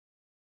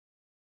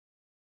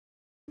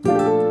Welcome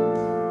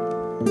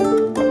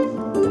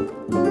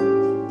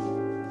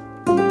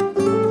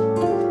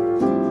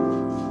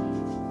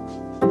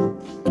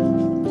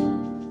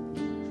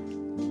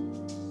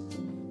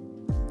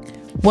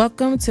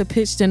to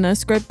Pitched and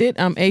Unscripted.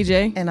 I'm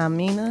AJ. And I'm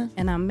Mina.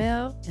 And I'm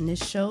Mel. And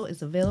this show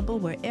is available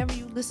wherever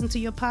you listen to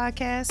your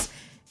podcast.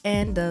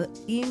 And the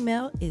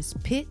email is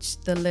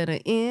pitched, the letter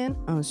N,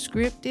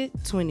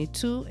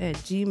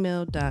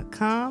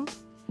 unscripted22@gmail.com.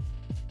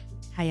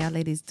 How y'all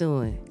ladies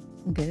doing?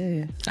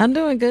 Good. I'm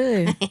doing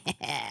good.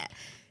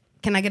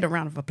 Can I get a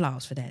round of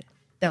applause for that?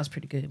 That was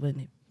pretty good,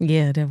 wasn't it?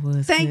 Yeah, that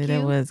was Thank good. you.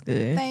 That was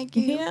good. Thank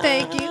you. Yeah.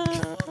 Thank you.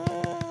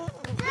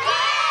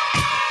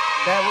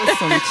 That was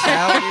some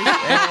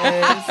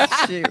childish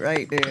ass shit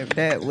right there.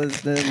 That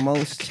was the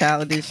most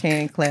childish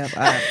hand clap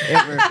I've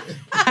ever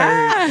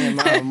heard in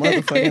my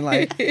motherfucking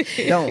life.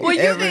 Don't Well,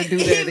 you ever do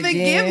didn't that even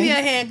again. give me a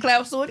hand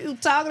clap. So what are you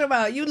talking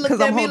about? You looked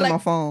Because at I'm me holding like, my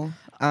phone.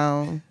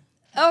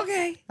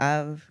 Okay.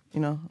 I've,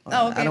 Okay,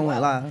 I don't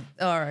went live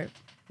All right.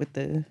 with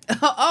the.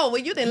 Oh,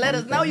 well, you didn't let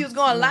us know you was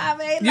going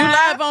live, eh? You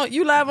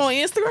live on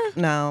Instagram?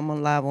 No, I'm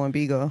on live on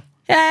Bigo.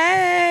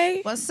 Hey.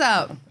 What's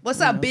up? What's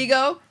up,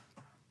 Bigo?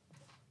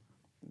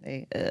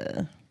 They,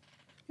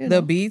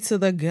 The B to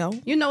the go.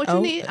 You know what you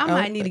need? I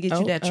might need to get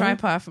you that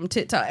tripod from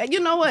TikTok. And you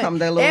know what? That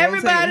little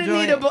Everybody rotating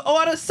need joint. to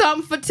order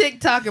something for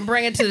TikTok and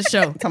bring it to the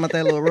show. Talking about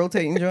that little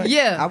rotating joint?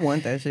 Yeah. I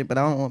want that shit, but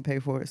I don't want to pay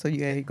for it. So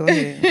yeah, go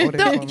ahead. And order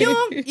it for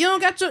me. You don't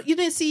got you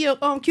didn't see your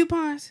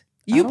coupons?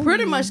 You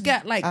pretty much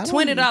got like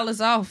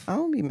 $20 off. I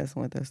don't be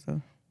messing with that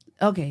stuff.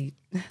 Okay.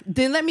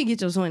 Then let me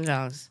get your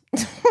 $20.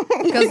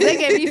 Because they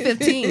gave me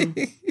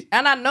 $15.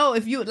 And I know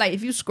if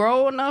you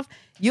scroll enough,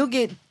 you'll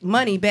get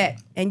money back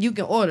and you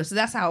can order. So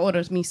that's how I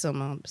orders me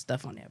some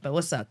stuff on there. But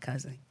what's up,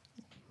 cousin?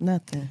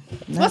 Nothing.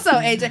 What's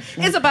up, AJ?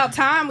 It's about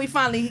time we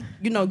finally,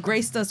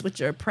 graced us with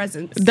your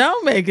presence.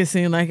 Don't make it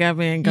seem like I've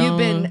been gone. You've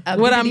been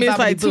what I missed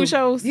like 2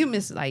 shows? You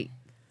missed like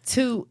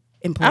 2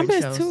 important I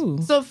missed shows.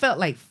 2. So it felt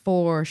like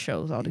 4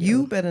 shows altogether.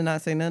 You better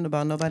not say nothing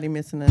about nobody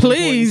missing that.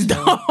 Please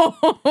don't.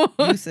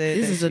 You said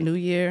This is a new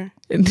year.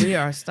 We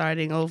are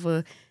starting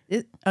over.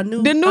 The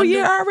new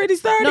year already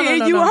started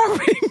and you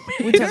already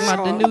We're talking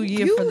about the new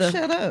year for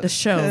shut up, the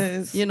show.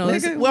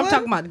 nigga, I'm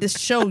talking about this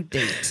show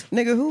date.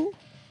 Nigga, who?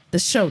 The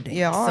show date.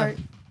 Yeah, all right.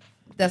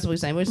 That's what we're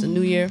saying. It's a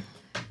new year,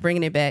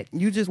 bringing it back.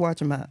 You just watch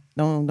them out.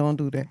 Don't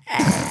do that.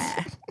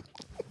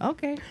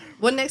 Okay.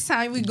 Well, next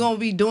time we're going to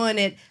be doing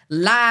it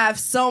live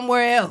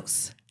somewhere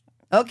else.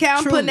 Okay,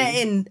 I'm putting that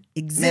in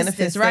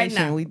existence right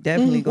now. We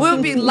definitely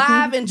We'll be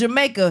live in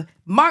Jamaica.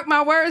 Mark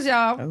my words,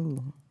 y'all.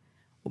 Oh.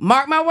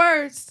 Mark my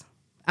words.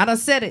 I done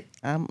said it.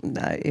 I'm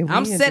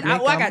set. I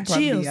got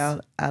chills. I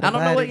don't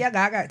know what y'all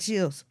got. I got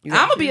chills. I'm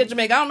going to be in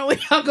Jamaica. I don't know where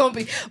y'all going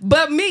to be.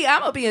 But me,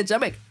 I'm going to be in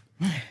Jamaica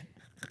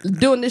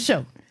doing this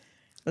show.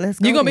 Let's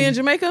go. You gonna be in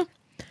Jamaica?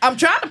 I'm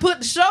trying to put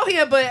the show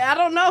here, but I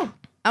don't know.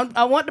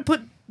 I want to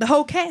put the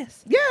whole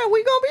cast. Yeah,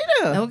 we gonna be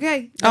there.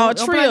 Okay. Oh,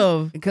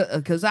 trio.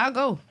 Because I'll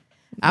go.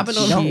 I've been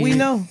on. Don't we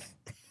know?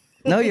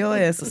 Know your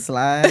ass a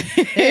slide.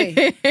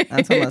 Hey,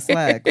 I'm talking about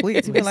slide.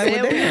 Quick. You be like,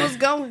 said what we was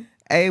going.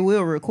 Hey,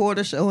 we'll record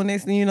a show.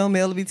 Next thing you know,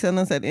 Mel will be telling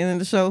us at the end of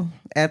the show,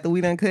 after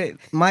we done cut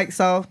mics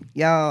off,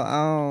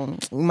 y'all,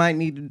 we might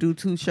need to do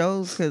 2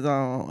 shows because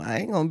I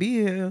ain't gonna be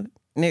here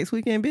next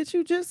weekend. Bitch,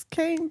 you just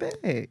came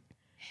back.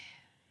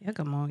 Yeah,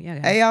 come on.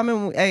 Yeah. Hey, I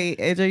remember. Hey,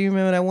 AJ, you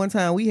remember that one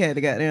time we had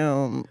to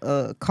goddamn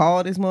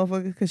call this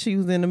motherfucker because she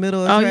was in the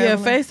middle of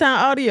traveling? Yeah,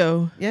 FaceTime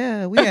audio.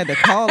 Yeah, we had to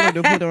call her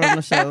to put her on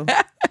the show.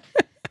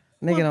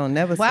 Nigga don't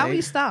never Why say.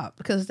 we stop?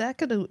 Because that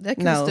could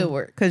No, still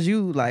work. because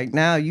you like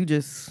now you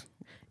just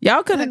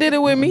Y'all could have did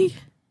it with me.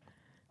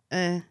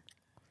 What?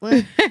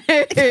 What?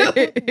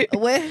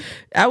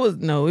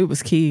 It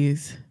was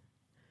kids.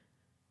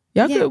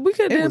 We could have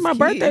it did was my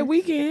birthday kids.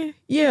 weekend.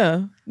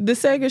 Yeah. The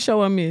second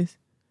show I missed.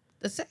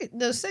 The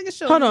second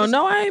show. Hold on,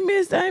 no, I ain't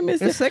missed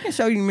the it. second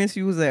show you missed.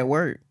 You was at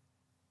work.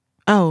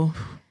 Oh.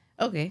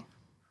 Okay.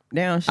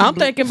 Down. I'm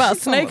thinking about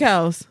Snake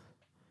House.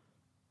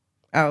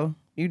 Oh,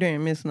 you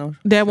didn't miss no.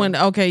 That one,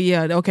 okay,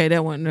 yeah, okay,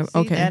 that one, See,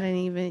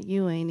 okay.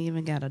 You ain't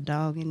even got a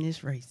dog in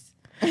this race.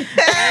 You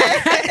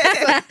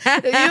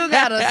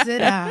gotta sit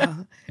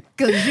down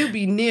because you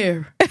be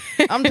near.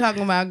 I'm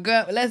talking about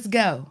go. Let's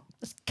go.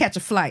 Let's catch a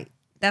flight.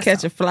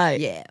 Catch a flight.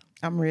 Yeah.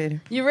 I'm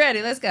ready. You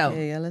ready? Let's go.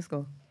 Yeah, let's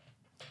go.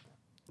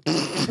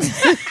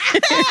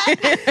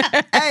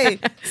 Hey,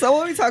 so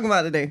what we talking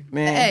about today,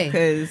 man? Hey.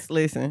 Because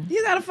listen,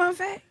 You got a fun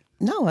fact?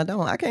 no, I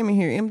don't. I came in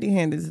here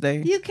empty-handed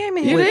today. You came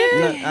in You here.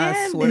 did?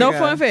 I swear No to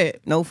fun God.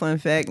 fact. No fun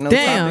fact. No.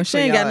 Damn, topic she for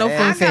ain't got y'all no to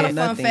fun ask, I got a fact. fun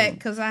nothing. fact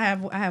because I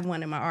have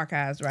one in my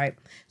archives, right?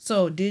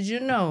 So did you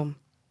know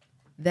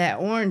that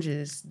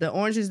the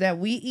oranges that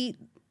we eat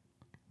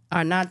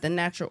are not the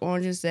natural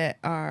oranges that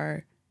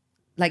are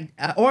like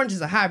orange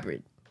is a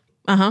hybrid.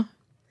 Uh-huh.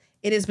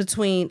 It is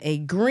between a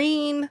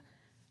green.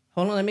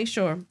 Hold on, let me make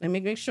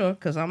sure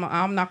because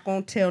I'm not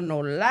gonna tell no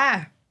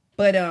lie.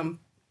 But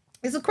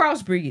it's a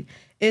crossbreed.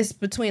 It's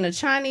between a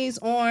Chinese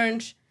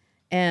orange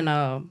and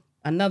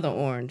another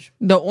orange.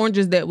 The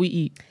oranges that we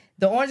eat.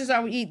 The oranges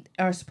that we eat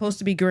are supposed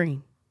to be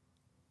green.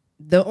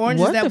 The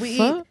oranges What that the we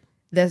fuck? eat,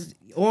 that's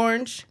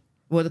orange,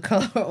 with the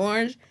color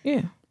orange.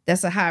 Yeah.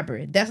 That's a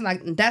hybrid. That's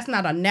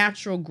not a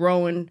natural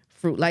growing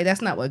fruit. Like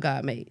that's not what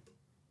God made.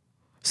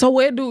 So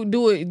where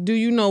do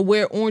you know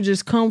where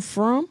oranges come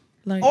from?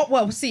 Like, Oh,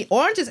 well, see,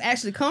 oranges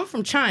actually come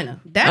from China.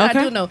 That Okay.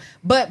 I do know.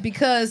 But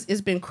because it's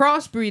been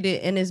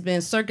crossbreeded and it's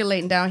been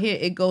circulating down here,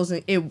 it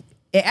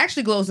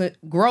actually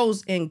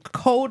grows in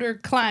colder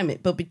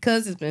climate. But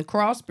because it's been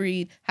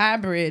crossbreed,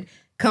 hybrid,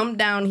 come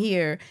down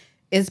here,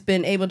 it's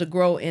been able to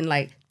grow in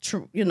like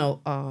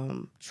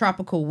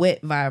tropical wet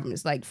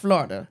environments like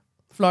Florida.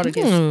 Florida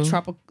gets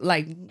tropical,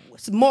 like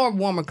it's more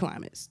warmer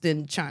climates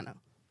than China.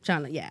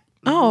 China, yeah.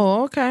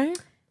 oh, okay.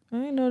 I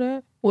didn't know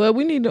that. Well,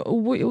 we need to.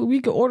 We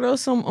could order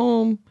us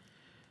some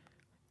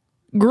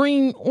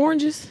green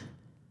oranges.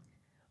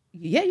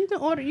 Yeah, you can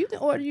order you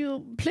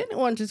plenty of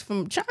oranges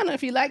from China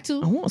if you like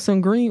to. I want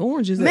some green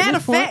oranges. at Matter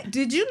this of point. fact,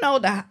 did you know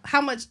that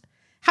how much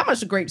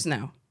the grapes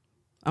now?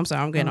 I'm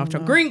sorry, I'm getting off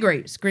track. Green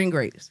grapes.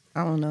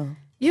 I don't know.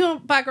 You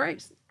don't buy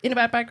grapes?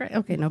 Anybody buy grapes?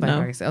 Okay, nobody No.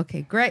 buy grapes.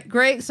 Okay,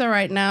 grapes are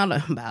right now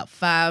about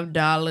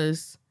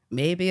 $5,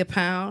 maybe a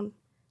pound.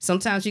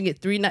 Sometimes you get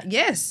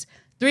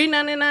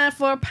 $3.99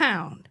 for a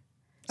pound.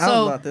 I was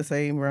So about to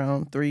say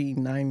around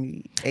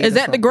 $3.98. Is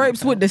that the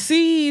grapes with the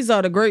seeds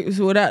or the grapes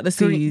without the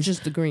seeds?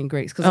 just the green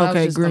grapes.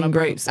 Okay, green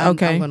grapes.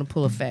 Okay. I'm going to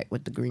pull a fact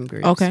with the green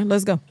grapes. Okay,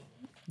 let's go.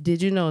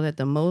 Did you know that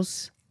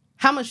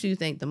how much do you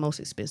think the most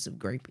expensive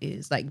grape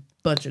is? Like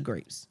bunch of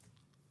grapes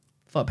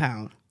for a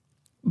pound.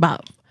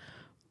 About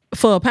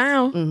for a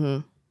pound,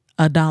 $1.69.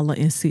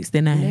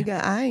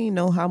 Nigga, I ain't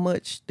know how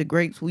much the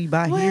grapes we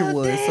buy here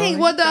was. Dang. So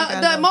Well, I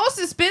the know. most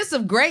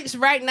expensive grapes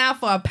right now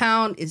for a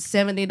pound is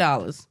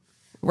 $70.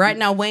 Right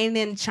now, weighing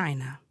in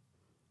China.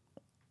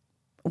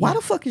 Why the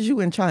fuck is you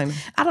in China?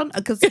 I don't know,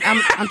 because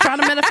I'm trying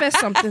to manifest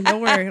something.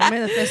 Don't worry, I'm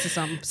manifesting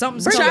something.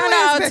 Something's Bring coming. your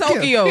ass China or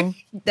back here. Tokyo.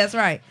 That's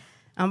right.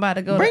 I'm about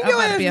to go. Bring I'm your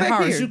about to be a ass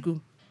back here.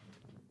 Harajuku.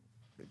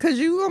 Cause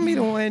you gonna be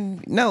the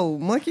one. No,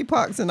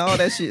 monkeypox and all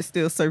that shit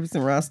still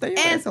surfacing around. Stay your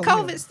And ass over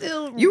COVID here.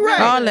 still. You right.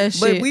 All that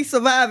But shit. we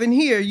surviving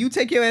here. You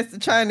take your ass to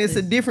China. It's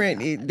a different.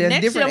 That's Next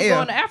year different I'm air.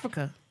 going to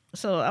Africa.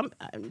 So I'm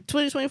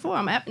 2024.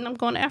 I'm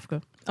going to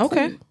Africa.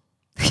 Okay.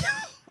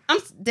 I'm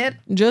dead.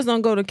 Just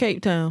don't go to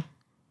Cape Town.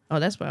 Oh,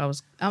 that's where I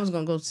was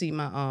gonna go see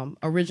my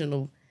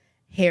original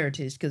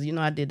heritage because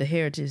I did the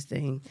heritage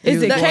thing.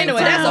 Is it That- Cape anyway?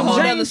 That's a Town, whole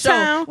other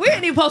Jamestown? show. We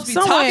ain't even supposed to be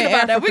Somewhere talking in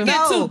about that. We Africa.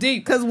 get No, too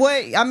deep. Cause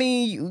what I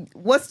mean,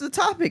 what's the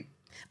topic?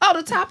 Oh,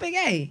 the topic,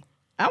 hey,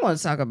 I want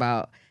to talk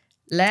about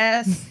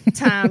last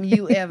time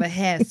you ever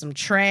had some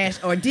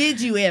trash, or did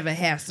you ever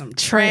have some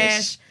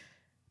trash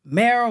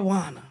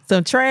marijuana?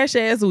 Some trash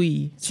ass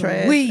weed.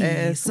 Trash Weed,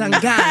 ass some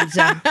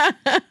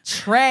ganja,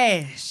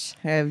 trash.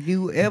 Have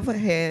you ever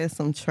had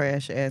some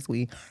trash ass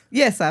weed?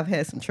 Yes, I've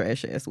had some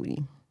trash ass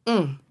weed.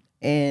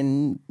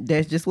 And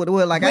that's just what it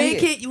was. Like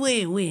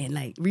When?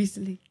 Like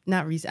recently?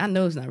 Not recent. I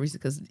know it's not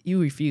recent because you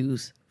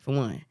refuse for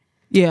one.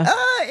 Yeah.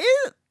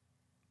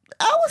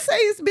 I would say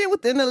it's been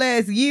within the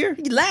last year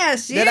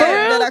Last year.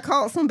 that I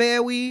caught some bad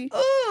weed.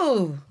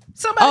 Ooh.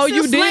 Somebody Oh, still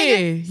you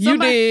slinging? did. You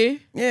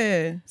did.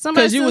 Yeah,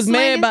 Somebody Because you still was mad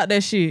slinging? about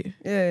that shit.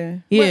 yeah.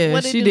 Yeah,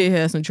 what they she do? did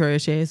have some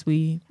trash ass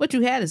weed. What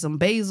you had is some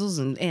basils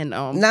and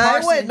Nah, it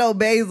parsley. wasn't no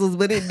basils,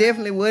 but it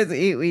definitely wasn't.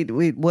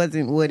 It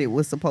wasn't what it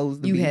was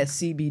supposed to You be. had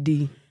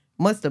CBD.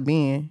 Must have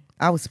been.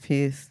 I was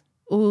pissed.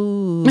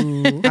 Ooh.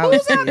 I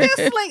was Who's out there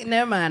pissed. slinging?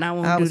 Never mind. I I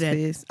won't do was that.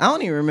 pissed. I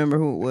don't even remember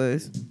who it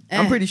was.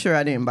 I'm pretty sure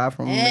I didn't buy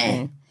from him.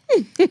 Man.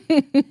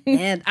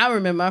 And I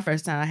remember my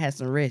first time I had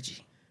some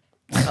Reggie.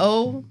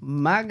 Oh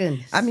my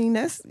goodness. I mean,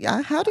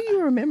 how do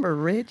you remember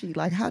Reggie?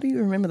 Like, how do you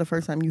remember the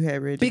first time you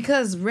had Reggie?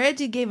 Because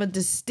Reggie gave a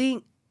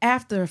distinct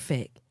after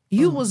effect.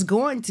 You was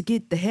going to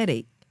get the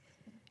headache.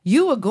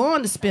 You were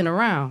going to spin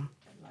around.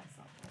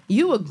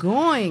 You were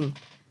going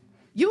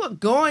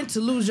to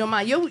lose your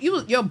mind.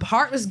 Your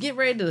heart was getting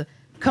ready to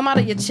come out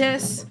of your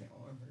chest.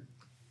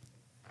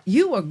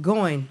 You were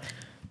going.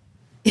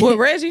 What,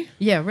 Reggie?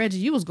 Yeah, Reggie,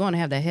 you was going to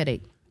have that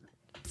headache.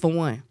 For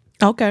one.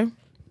 Okay.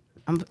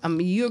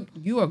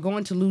 You are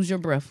going to lose your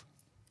breath.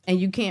 And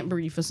you can't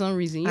breathe for some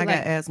reason. I got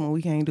asthma.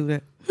 We can't do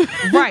that.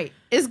 Right.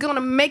 It's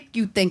gonna make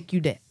you think you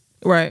dead.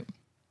 Right.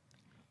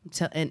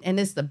 And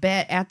it's the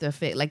bad after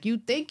effect. Like you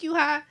think you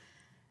high,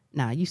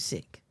 nah, you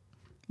sick.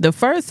 The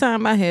first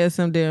time I had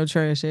some damn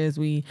trash ass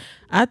weed,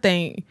 I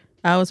think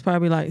I was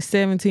probably like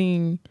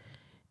 17,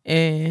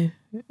 and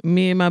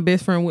me and my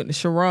best friend went to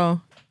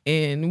Chirac,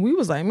 and we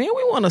was like, man,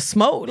 we want to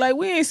smoke. Like,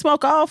 we ain't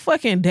smoke all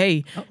fucking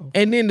day.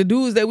 And then the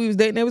dudes that we was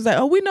dating, they was like,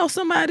 oh, we know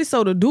somebody.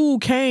 So the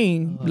dude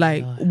came,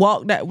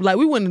 walked out. Like,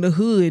 we went in the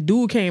hood.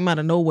 Dude came out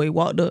of nowhere,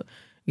 walked up,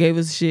 gave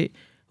us shit.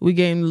 We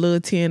gave him a little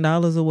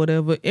 $10 or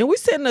whatever. And we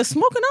sitting there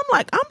smoking. I'm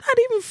like, I'm not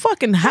even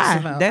fucking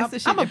high. That's the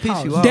shit that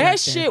piss you off. That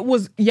shit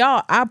was,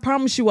 y'all, I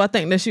promise you, I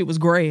think that shit was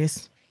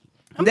grass.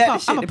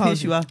 That shit that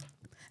piss you off.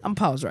 I'm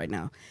paused right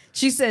now.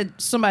 She said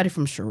somebody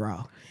from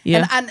Sherrall.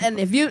 Yeah. And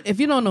if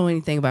you don't know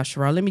anything about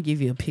Sherrall, let me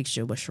give you a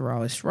picture of what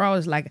Sherrall is. Sherrall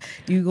is like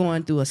you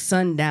going through a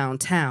sundown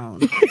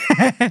town.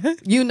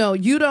 You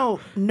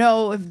don't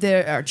know if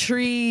there are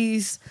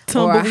trees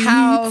or a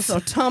house or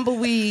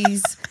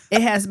tumbleweeds.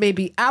 It has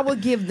maybe, I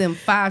would give them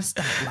 5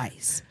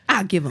 stoplights.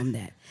 I'll give them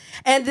that.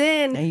 And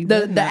then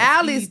the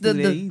alleys,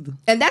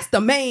 and that's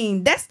the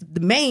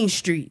main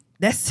street.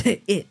 That's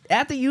it.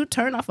 After you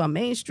turn off a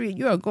main street,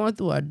 you are going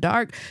through a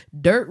dark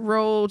dirt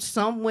road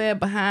somewhere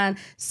behind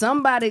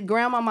somebody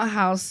grandmama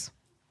house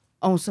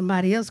on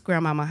somebody else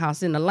grandmama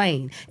house in the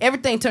lane.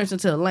 Everything turns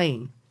into a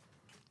lane.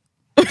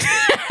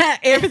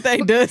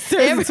 Everything does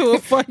turn into a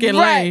fucking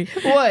lane.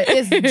 What?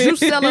 It's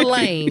Drusilla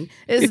Lane.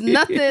 It's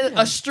nothing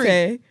a street.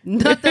 Okay.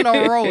 Nothing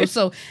a road.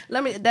 So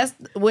that's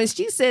when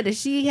she said that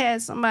she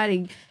had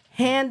somebody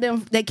hand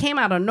them, they came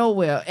out of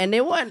nowhere and they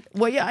weren't,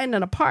 well, you're in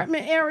an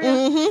apartment area.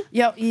 Mm-hmm.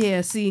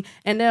 Yeah, see,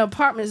 and the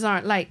apartments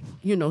aren't like,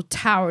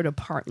 towered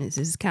apartments.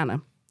 It's kind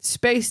of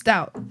spaced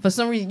out. For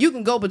some reason, you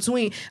can go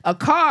between a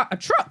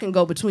truck can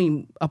go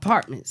between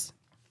apartments.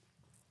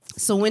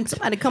 So when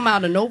somebody come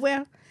out of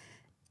nowhere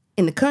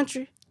in the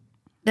country,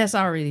 that's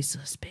already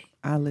suspect.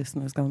 Our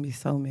listeners gonna be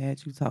so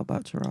mad you talk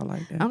about Sherrall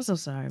like that. I'm so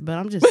sorry, but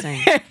I'm just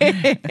saying.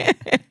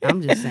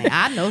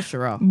 I know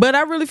Sherrall. But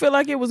I really feel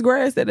like it was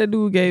grass that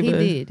dude gave us.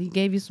 He did. He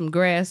gave you some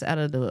grass out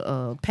of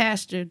the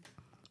pasture.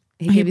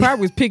 He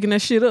probably was picking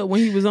that shit up when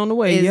he was on the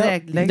way.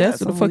 Exactly. Yep.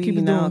 That's what the fuck he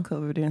was doing.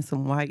 Covered in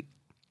some white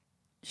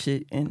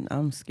shit, and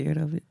I'm scared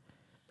of it.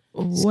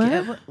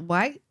 What?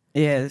 White?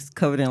 Yeah, it's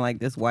covered in like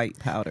this white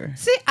powder.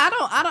 See,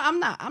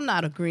 I'm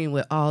not agreeing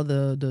with all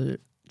the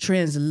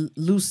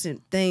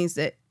translucent things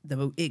that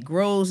it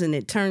grows and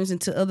it turns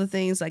into other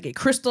things, like it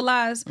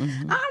crystallizes.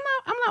 Mm-hmm.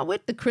 I'm not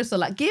with the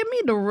crystallize. Give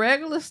me the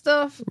regular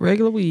stuff,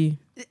 regular weed,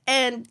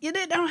 and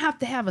they don't have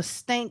to have a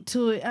stank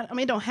to it. I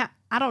mean,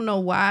 I don't know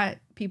why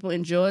people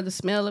enjoy the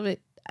smell of it.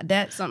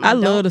 That's something I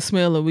love the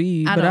smell of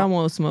weed, but I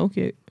won't smoke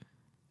it.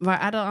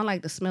 Right, I don't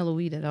like the smell of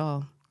weed at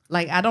all.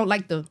 Like I don't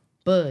like the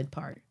bud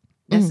part.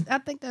 I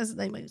think that's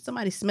like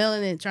somebody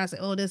smelling it and trying to say,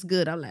 "Oh, that's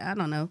good." I'm like, I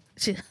don't know.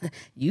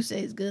 You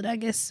say it's good, I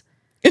guess.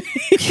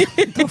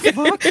 The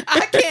fuck?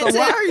 I can't. So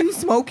why are you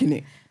smoking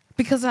it?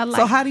 Because I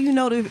like. So how do you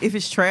know if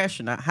it's trash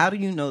or not? How do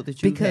you know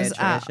that you had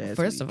trash ass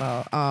first weed?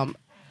 of all,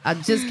 I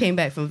just came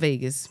back from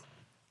Vegas,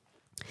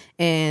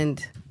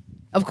 and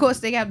of course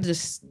they have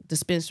just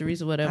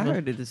dispensaries or whatever. I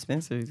heard the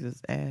dispensaries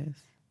is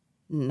ass.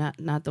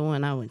 Not the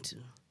one I went to.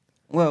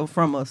 Well,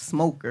 from a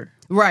smoker.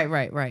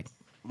 Right.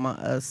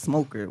 My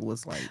smoker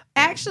was like.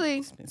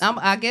 Actually,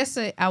 I guess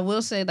I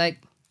will say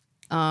like,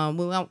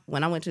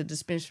 when I went to the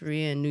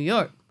dispensary in New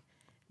York.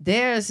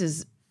 Theirs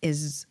is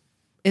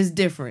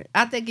different.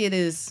 I think it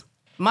is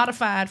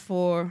modified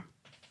for,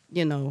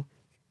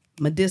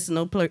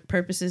 medicinal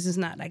purposes. It's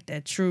not like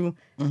that true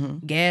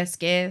gas.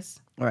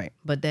 Right.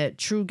 But that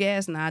true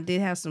gas, now I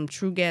did have some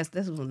true gas.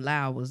 This was when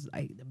loud was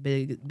like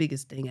the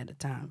biggest thing at the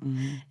time.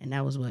 Mm-hmm. And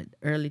that was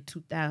early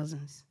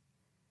 2000s,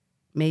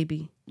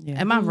 maybe.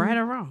 Yeah. Am I right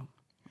or wrong?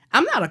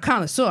 I'm not a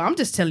connoisseur. I'm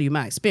just telling you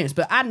my experience.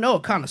 But I know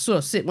a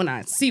connoisseur when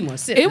I see one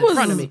sitting in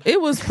front of me.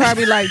 It was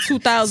probably like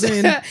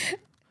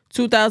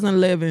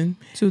 2011,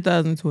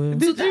 2012.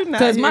 Did you not?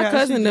 Because my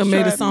cousin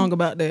made a song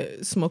about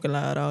that, smoking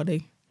loud all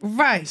day.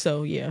 Right.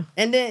 So, yeah.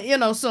 And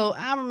then, so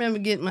I remember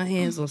getting my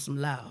hands on some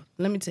loud.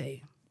 Let me tell you.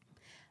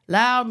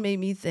 Loud made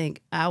me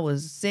think I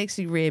was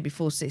Sexy Red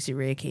before Sexy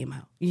Red came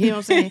out. You hear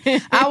what I'm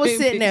saying? I was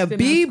sitting there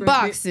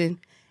beatboxing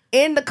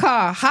in the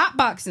car,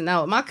 hotboxing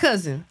out with my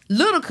cousin,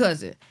 little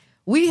cousin.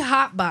 We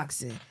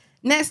hotboxing.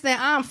 Next thing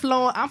I'm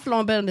flowing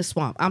better than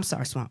Swamp. I'm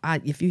sorry, Swamp.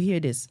 If you hear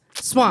this,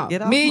 Swamp,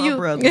 get off my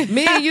brother.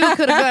 Me and you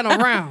could have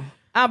gone around.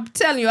 I'm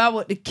telling you, I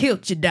would have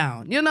killed you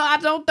down. I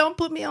don't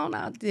put me on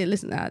out there.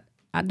 Listen,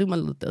 I do my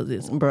little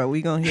things. Bro,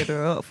 we gonna hit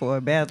her up for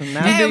a battle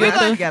now.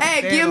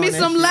 Hey, give me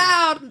some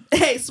loud.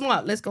 Hey,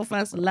 Swamp, let's go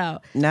find some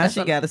loud. Now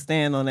she got to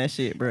stand on that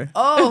shit, bro.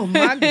 Oh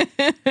my God.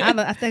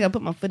 I think I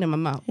put my foot in my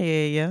mouth.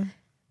 Yeah.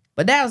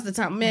 But that was the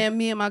time, man.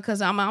 Me and my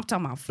cousin, I'm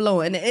talking about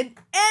flowing, and it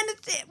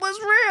was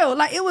real.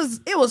 Like it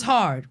was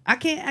hard. I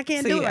can't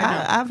do it right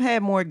now. I've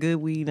had more good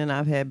weed than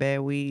I've had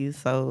bad weed.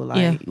 So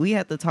we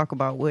have to talk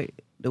about what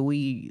the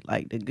weed,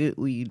 like the good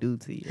weed, do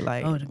to you.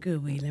 Like the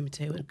good weed. Let me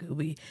tell you what the good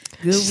weed.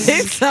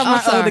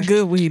 The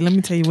good weed. Let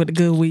me tell you what the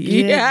good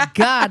weed. Yeah,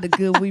 God, the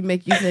good weed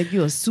make you think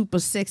you're a super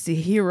sexy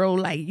hero.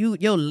 Like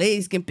your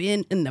legs can be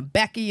in the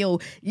back of you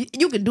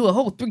can do a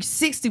whole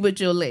 360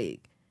 with your leg.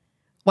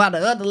 While the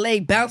other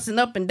leg bouncing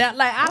up and down,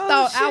 like I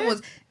thought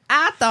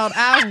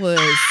I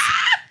was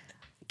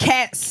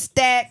Cat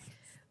Stack,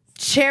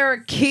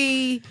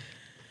 Cherokee,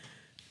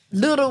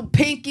 Little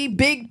Pinky,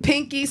 Big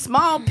Pinky,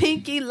 Small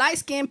Pinky, Light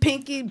Skin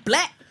Pinky,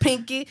 Black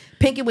Pinky,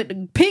 Pinky with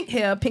the pink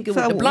hair, Pinky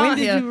with the blonde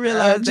hair. When did you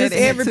realize just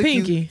every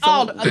Pinky?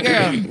 Girl.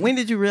 When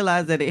did you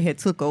realize that it had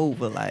took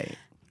over? Like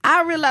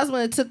I realized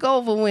when it took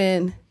over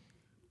when.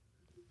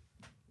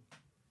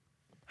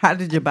 How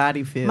did your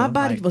body feel? My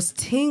body was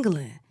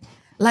tingling.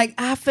 Like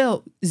I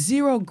felt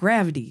zero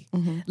gravity.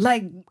 Mm-hmm.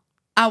 Like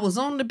I was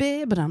on the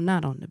bed, but I'm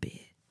not on the bed.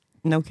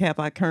 No cap,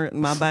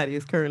 my body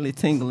is currently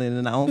tingling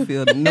and I don't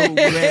feel no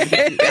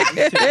gravity.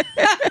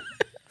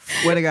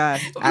 Swear to God.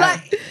 I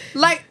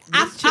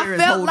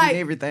felt like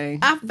everything.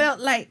 I felt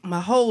like my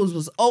hose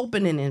was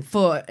opening and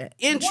for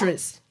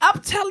entrance. What?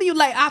 I'm telling you,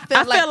 like I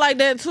felt like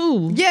that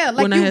too. Yeah,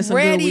 like when you I had some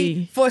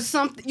ready for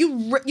something.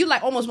 You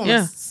like almost want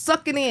to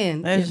suck it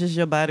in. That's just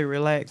your body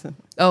relaxing.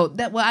 Oh,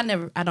 that well,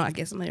 I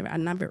guess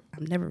I'm never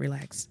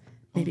relaxed.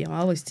 Maybe I'm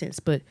always tense,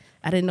 but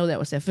I didn't know that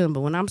was that feeling.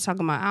 But when I'm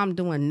talking about I'm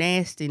doing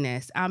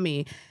nastiness, I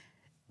mean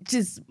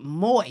just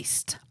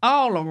moist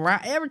all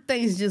around.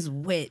 Everything's just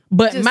wet.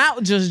 But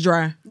mouth just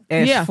dry.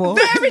 Very dry.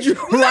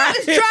 Mouth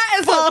is dry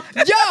as a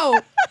yo.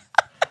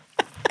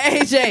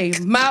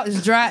 AJ, mouth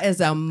is dry as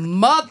a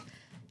mother.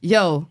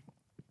 Yo,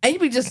 and you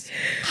be just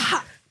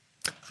hot.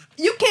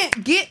 You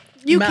can't get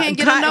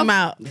cotton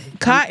enough.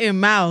 Cotton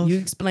mouth. You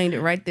explained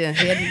it right there.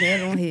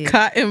 Head on head.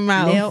 Cotton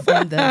mouth. Nail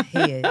on the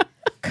head.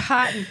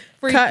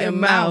 Cotton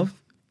mouth.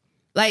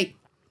 Like,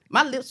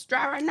 my lips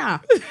dry right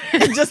now.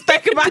 Just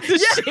think about the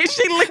shit.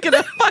 She licking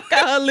the fuck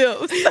out her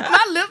lips.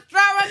 My lips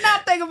dry right now.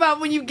 Think about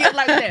when you get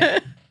like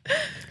that.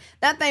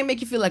 That thing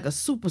make you feel like a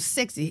super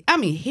sexy,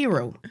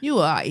 hero.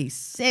 You're a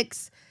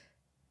sex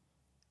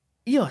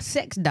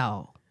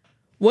doll.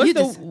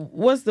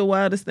 What's the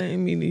wildest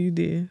thing, Mina, you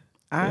did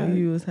when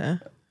you was high?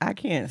 I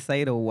can't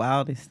say the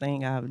wildest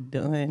thing I've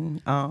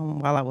done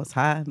while I was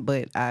high,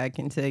 but I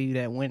can tell you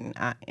that when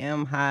I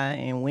am high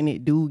and when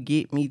it do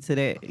get me to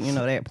that,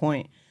 that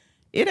point,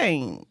 it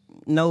ain't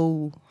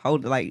no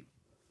hold like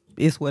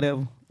it's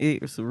whatever.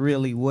 It's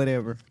really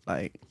whatever.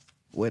 Like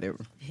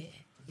whatever.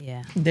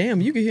 Yeah. Damn,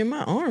 you can hear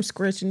my arm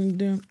scratching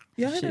them.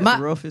 Yeah, shit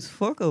rough as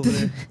fuck over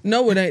there.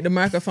 No, it ain't. The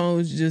microphone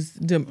was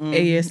just the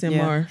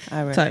ASMR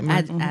type.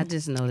 I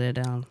just know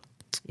that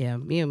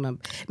me and my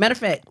matter of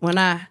fact, when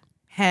I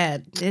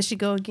had there she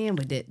go again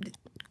with that.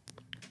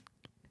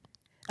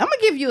 I'm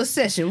gonna give you a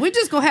session. We're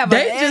just gonna have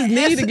They just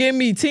need to give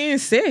me 10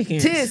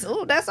 seconds. 10.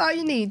 Oh, that's all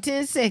you need.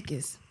 10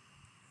 seconds.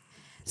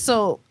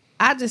 So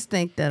I just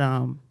think that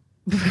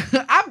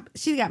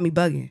she got me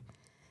bugging.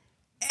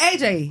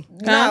 AJ,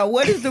 nah,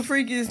 what is the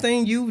freakiest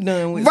thing you've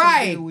done with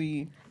some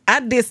weed?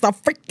 I did some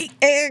freaky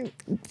egg.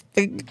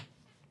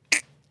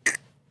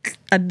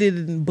 I did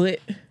it in the butt.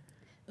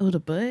 Oh, the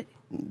butt?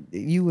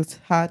 You was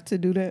hot to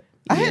do that?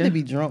 I had to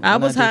be drunk. I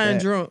was high and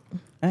drunk.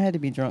 I had to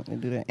be drunk to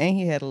do that. And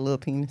he had a little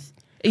penis.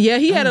 Yeah,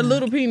 he had a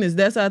little penis.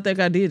 That's how I think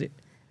I did it.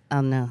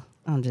 Oh, no.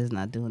 I'm just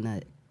not doing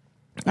that.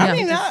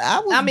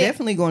 I was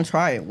definitely going to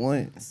try it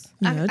once.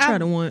 Yeah, I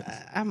tried it once.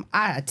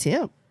 I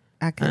attempt.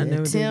 I could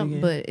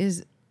attempt, but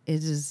it's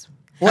just...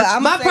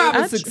 Well, my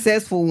problem was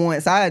successful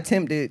once. I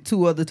attempted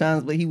 2 other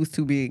times, but he was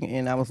too big,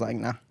 and I was like,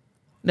 nah.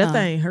 That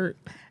thing hurt.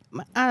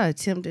 I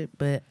attempted,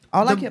 but...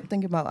 All I kept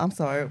thinking about,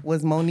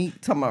 was Monique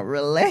talking about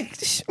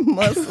relax your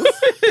muscles.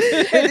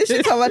 And then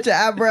she talking about your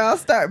eyebrows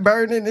start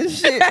burning and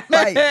shit.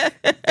 Like,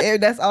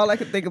 and that's all I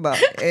could think about.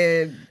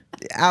 And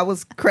I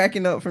was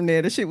cracking up from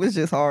there. The shit was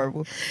just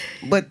horrible.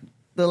 But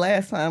the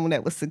last time when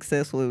that was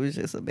successful, it was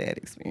just a bad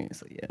experience.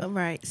 So, yeah. All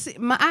right. See,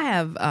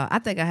 I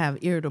think I have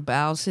irritable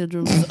bowel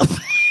syndrome.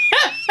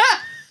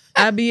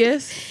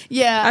 IBS?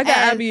 Yeah. I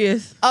got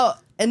IBS. Oh,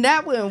 and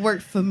that wouldn't work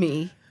for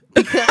me.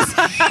 Because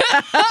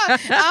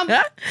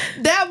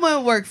that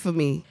wouldn't work for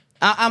me.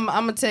 I'm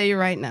gonna tell you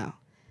right now.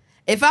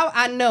 If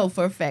I know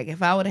for a fact,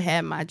 if I would have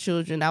had my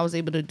children, I was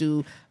able to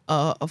do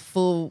a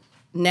full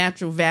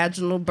natural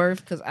vaginal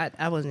birth because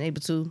I wasn't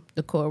able to.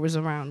 The cord was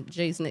around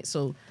Jay's neck,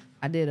 so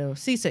I did a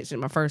C-section,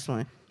 my first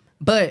one.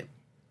 But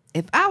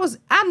if I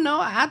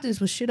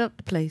just would shit up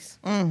the place.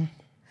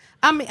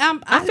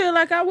 I feel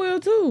like I will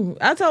too.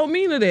 I told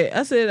Mina that.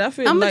 I said I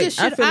feel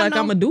like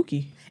I'm a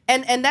dookie.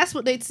 And that's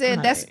what they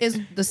said. That's is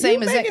the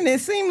same as making it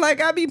seem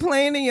like I be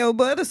playing in your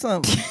butt or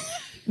something.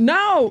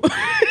 No.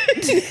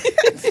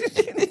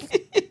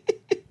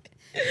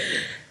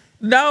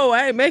 No,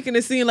 I ain't making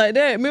it seem like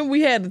that. Remember we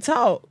had to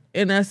talk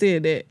and I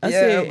said that.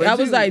 I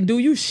was like, do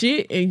you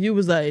shit? And you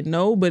was like,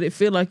 no, but it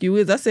feel like you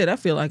is. I said, I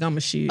feel like I'm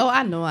a shit. Oh,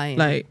 I know I am.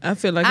 Like, I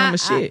feel like I'm a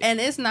shit.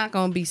 And it's not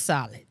going to be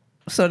solid.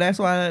 So that's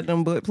why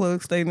them butt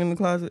plugs stayed in the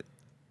closet?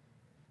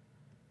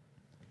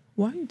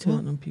 Why are you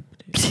telling them people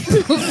that?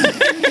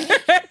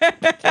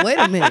 Wait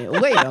a minute.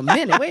 Wait,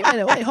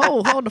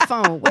 hold the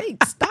phone.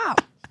 Wait,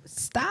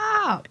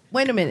 stop.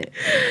 Wait a minute.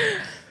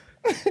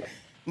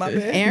 My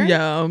bad. Aaron?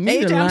 Yo,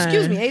 AJ,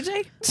 excuse me,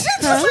 AJ? She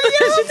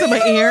told me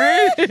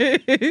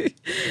Aaron.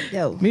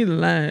 Yo. Me the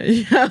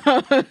line.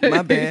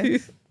 My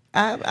bad.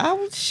 I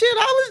was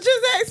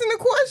just asking a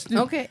question.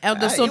 Okay,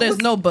 so there's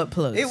no butt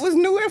plugs. It was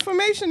new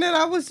information that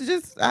I was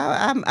just,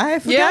 I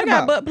had forgot I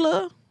got about. butt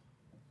plug.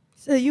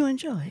 So you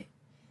enjoy it?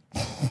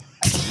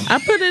 I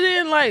put it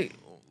in I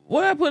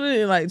put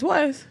it in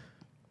twice.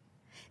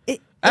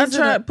 I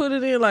tried to put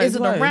it in twice. Is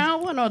it a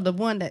round one or the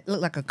one that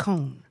looked like a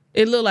cone?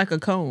 It looked like a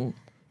cone.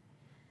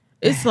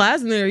 It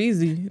slides in there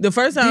easy. The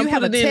first time I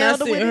put it in, I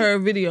sent her a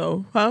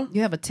video. Huh?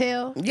 You have a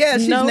tail? Yeah,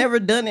 she's never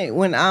done it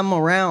when I'm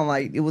around.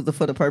 Like, it was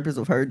for the purpose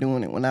of her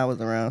doing it when I was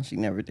around. She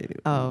never did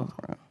it when I was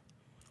around.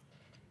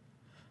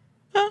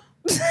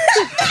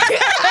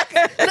 Huh?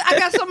 I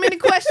got so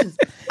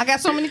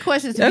many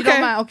questions. If you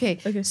don't mind. Okay.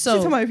 She So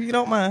talking about if you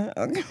don't mind.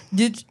 Okay.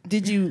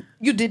 did you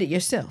did it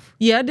yourself?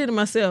 Yeah, I did it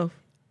myself.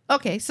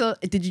 Okay. So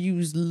did you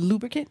use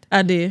lubricant?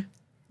 I did.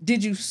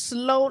 Did you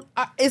slow?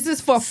 Is this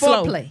for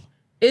Slow. foreplay?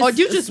 It's Or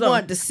you just slow.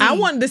 wanted to see? I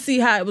wanted to see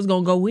how it was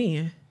gonna go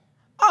in.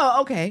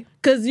 Oh, okay.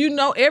 Cause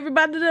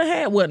everybody that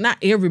had, well, not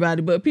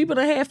everybody, but people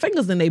that had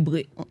fingers in their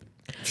butt.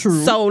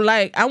 True. So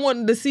like I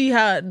wanted to see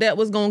how that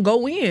was gonna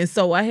go in.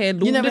 So I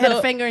had You never lubed had it a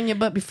up. finger in your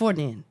butt before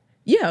then?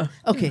 Yeah.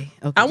 Okay.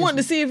 I wanted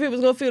to see if it was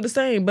gonna feel the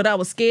same, but I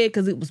was scared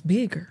because it was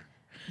bigger.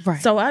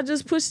 Right. So I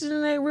just pushed it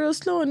in there real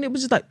slow, and it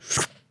was just like,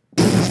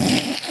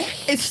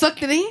 it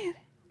sucked it in?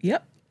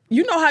 yep.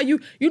 You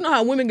know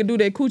how women can do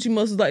their coochie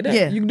muscles like that.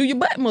 Yeah. You can do your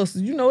butt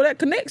muscles. That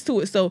connects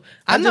to it. So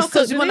I know, just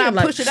because sucked it when in, I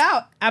like, push it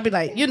out, I'll be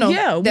like, yeah,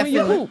 that when you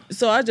feeling. poop.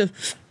 So I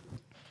just,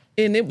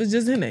 and it was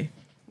just in there.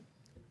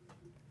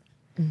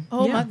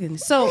 Oh Yeah. my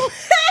goodness. So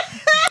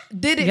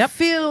did it Yep.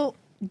 feel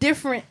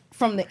different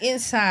from the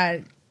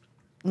inside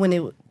when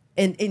it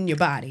in your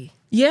body?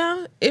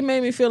 Yeah, it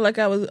made me feel like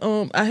I was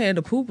I had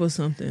to poop or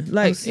something.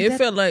 Like see, it that-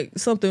 felt like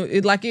something.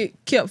 It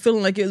kept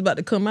feeling like it was about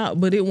to come out,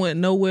 but it went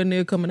nowhere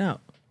near coming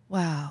out.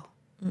 Wow.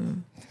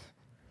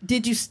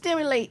 Did you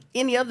stimulate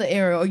any other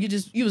area, or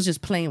you was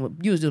just playing with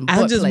you was doing butt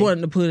I just play?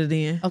 wanted to put it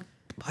in. Oh,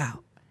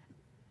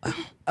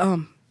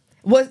 wow.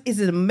 Is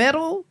it a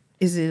metal?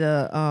 Is it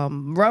a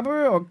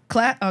rubber or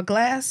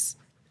glass?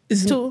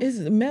 It's tool? it's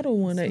the metal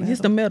one. It's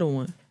the metal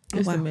one.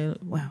 It's wow. the metal.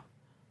 Wow.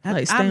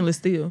 Like stainless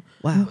steel.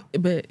 Wow.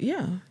 But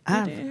yeah,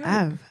 it didn't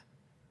hurt.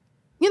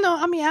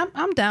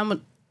 I'm down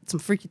with some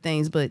freaky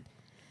things, but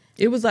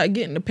It was like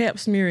getting the pap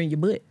smear in your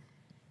butt.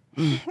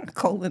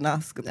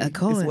 Colonoscopy. a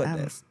colon, is what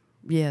that's.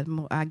 yeah,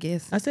 more, I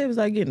guess. I said it was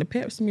like getting the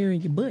pap smear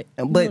in your butt.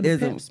 But the there's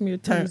pap a smear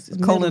term, thing is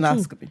metal, too.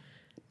 colonoscopy.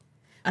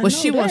 I Well, know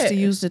she wants that. to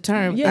use the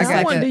term. Yeah, I I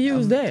got wanted you. to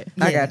use that.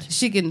 I got you.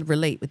 She can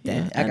relate with that.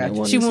 Yeah, I got didn't you.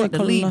 want She to wanted say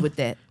to lead with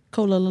that.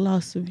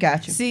 colonoscopy.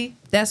 Got you. See,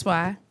 that's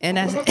why. And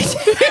that's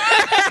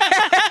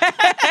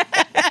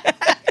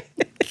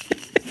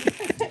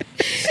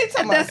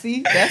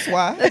See, that's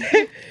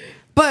why.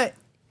 But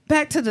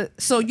back to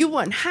so you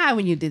weren't high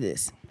when you did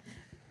this.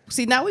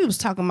 See, now we was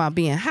talking about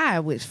being high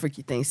with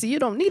freaky things. See, you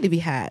don't need to be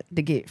high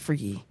to get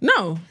freaky.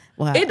 No.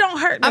 Wow. It don't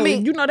hurt. I Though.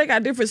 mean, they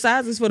got different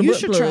sizes for the you butt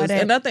should plugs. try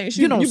that. And I think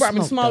You don't you brought me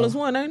the smoke, smallest though.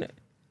 one, ain't it?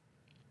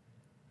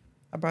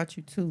 I brought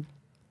you two.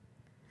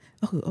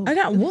 Oh, I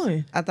got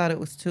one. I thought it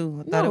was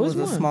two. I thought it No, was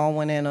it's a one. small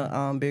one and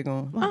a big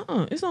one.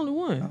 It's only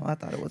one. Oh, I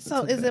thought it was.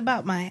 So a two is it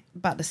about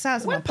the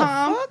size of my What the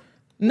palm? fuck?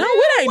 No,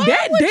 it ain't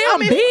that damn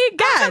big.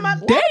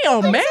 God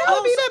damn, man.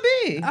 How be that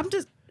big? I'm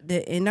just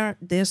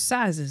there's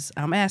sizes.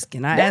 I'm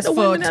asking. I That's asked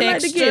the for a women that like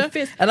to texture, get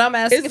fist- and I'm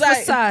asking It's for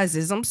like-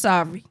 sizes. I'm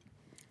sorry.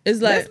 It's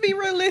Let's like be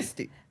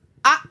realistic.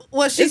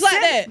 She it's like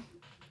said, that.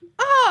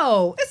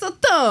 Oh, it's a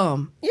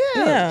thumb.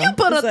 Yeah. You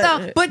put a It's like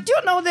thumb, that. but you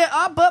know there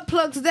are butt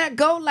plugs that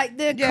go like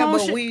they're Yeah, cone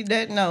but shaped. we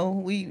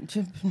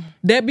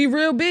That be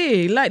real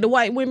big, like the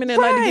white women that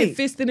like to Right. get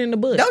fisted in the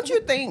butt. don't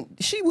you think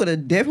she would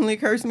have definitely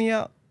cursed me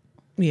out?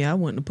 Yeah, I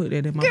wouldn't have put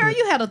that in my Girl, butt.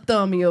 you had a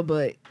thumb in your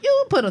butt.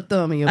 You put a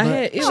thumb in your I butt.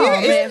 had- it She- was-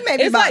 it's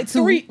maybe it's about like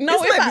two. three- no,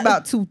 it's it's maybe about-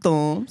 about two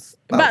thumbs.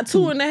 about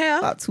two and a half.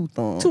 About two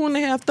thumbs.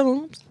 2.5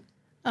 thumbs.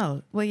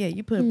 Oh, well, yeah,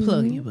 you put a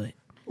plug in your butt.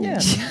 Yeah.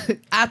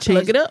 I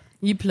Plug it up.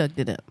 You plugged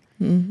it up.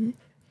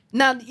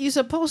 Now you're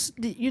supposed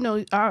to,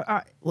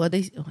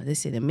 they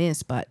say the men's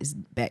spot is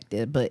back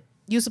there, but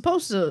you're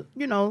supposed to,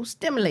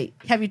 stimulate.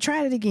 Have you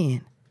tried it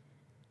again?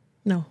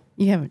 No.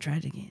 You haven't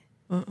tried it again.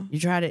 You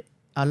tried it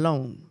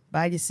alone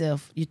by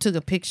yourself. You took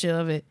a picture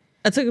of it.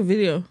 I took a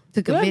video.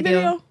 Took a Was that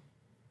video?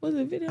 Was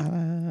it a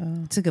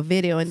video? Took a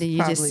video, and then you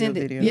just Probably sent a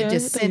it. video. You Yeah,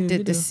 just I think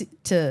sent a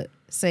it to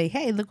say,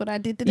 "Hey, look what I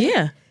did today."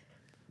 Yeah.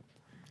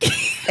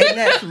 And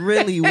that's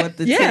really what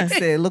the Yeah. text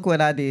said. Look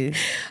what I did.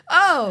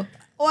 Oh,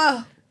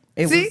 well.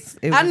 It See, was-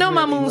 it I was know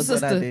my really moon look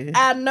what I sister. did.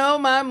 I know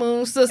my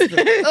moon sister.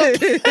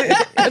 Okay.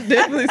 I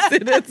definitely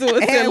said that to her.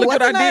 Said, And look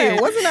what I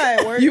did. Wasn't I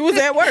at work? You was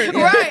at work.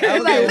 Right. I It's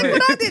was like, at look work.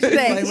 what I did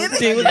today.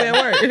 She was at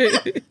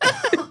work.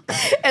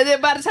 And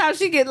then by the time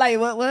she get like,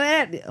 well,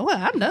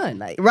 I'm done.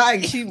 Like,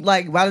 Right. She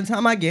like by the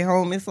time I get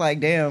home, it's like,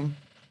 damn,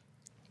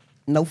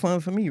 no fun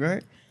for me,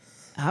 right?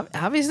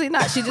 obviously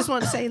not. She just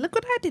wanted to say, look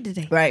what I did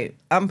today. Right.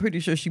 I'm pretty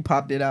sure she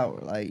popped it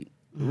out like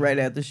right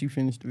after she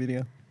finished the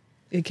video.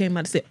 It came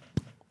out and said,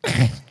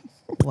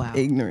 Wow.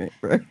 Ignorant,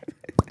 bro.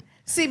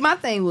 See, my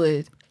thing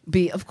would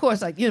be, of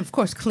course,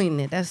 cleaning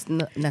it. That's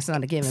not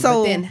a given.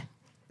 So but then,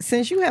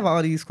 since you have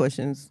all these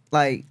questions,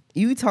 like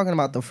you talking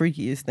about the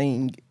freakiest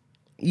thing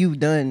you've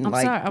done, I'm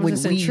like sorry, I was with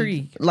just weed,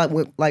 intrigued. like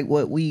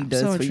what weed does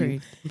so for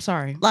intrigued. I'm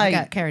sorry. Like- I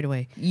got carried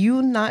away. you.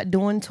 You not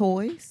doing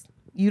toys?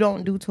 You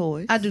don't do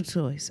toys? I do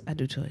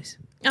toys.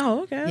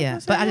 Oh, okay. Yeah,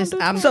 That's but what I just do.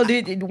 I'm So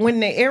when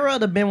the era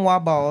of the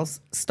Benoit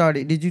balls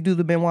started, did you do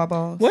the Benoit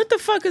balls? What the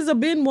fuck is a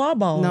Benoit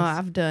ball? no,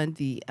 I've done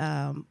the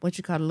what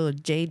you call the little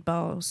jade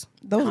balls.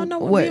 I Those don't know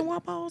what what?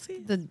 Benoit balls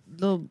is. The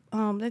little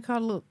they call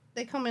little.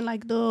 They come in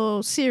like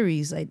little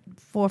series, like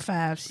 4 or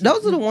 5. 6.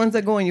 Those are the ones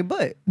that go in your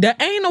butt. The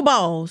anal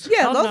balls.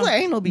 Yeah, Oh, those no. are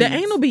anal beads. The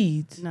anal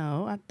beads.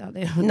 No, I thought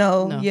they.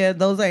 No, yeah,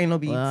 those are anal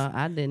beads. Well,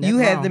 I didn't. You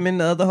had them in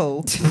the other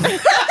hole.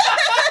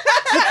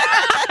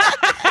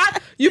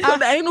 You put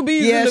the anal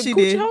beads Yeah, in the she coochie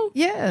did. hole?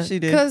 Yeah, She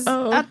did. Because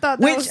Oh. I thought that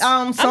Which was,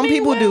 some I mean,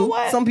 people well, do.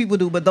 what? Some people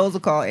do, but those are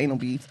called anal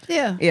beads.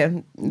 yeah. Yeah.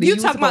 You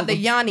talking about the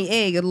Yanni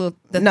egg? A little.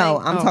 No,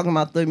 thing? I'm Oh. talking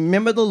about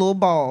remember the little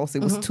balls.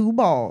 It was 2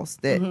 balls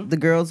that the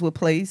girls would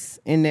place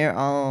in their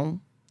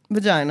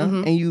vagina,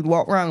 and you'd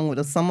walk around with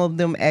them. Some of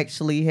them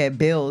actually had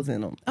bells in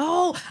them.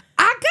 Oh,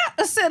 I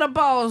got a set of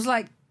balls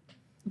like,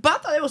 but I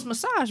thought it was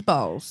massage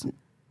balls.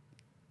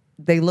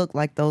 They look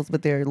like those,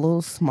 but they're a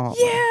little small.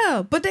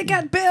 Yeah, but they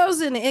got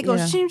bells in it. It goes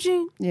Yeah. ching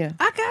ching. Yeah.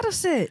 I got a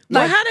set.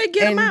 Like, how they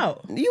get them And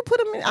out? You put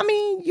them in, I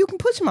mean, you can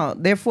push them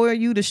out. They're for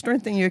you to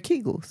strengthen your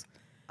Kegels.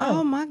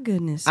 Oh my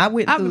goodness! I've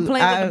been playing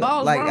with the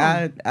balls like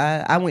wrong.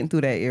 I went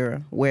through that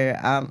era where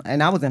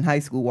and I was in high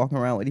school walking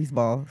around with these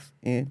balls.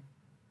 And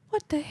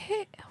What the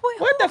heck?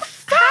 What the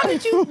fuck? How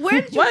did you?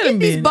 Where did you Wait a get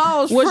these minute.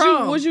 balls was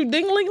from? Was you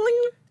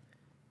ding-ling-ling?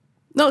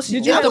 No, she,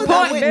 Did you I the the I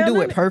point. wouldn't do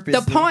bell it in it? purposely.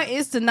 The point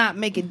is to not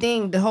make it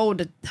ding to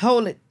hold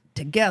it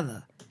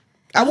together.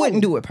 I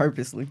wouldn't do it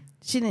purposely.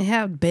 She didn't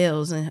have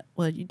bells, and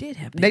well, you did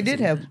have. bells They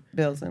did in have there.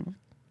 bells in them.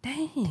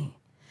 Dang,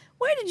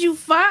 where did you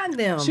find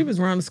them? She was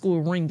around the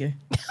school ringing.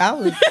 I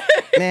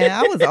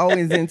was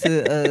always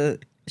into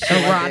shit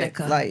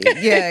Erotica. like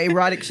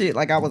erotic shit.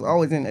 Like I was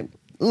always in it,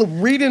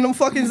 reading them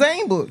fucking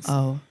Zane books.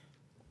 Oh,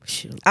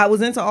 shoot. I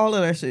was into all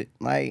of that shit.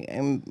 Like,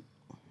 and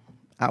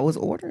I was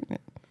ordering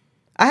it.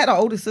 I had an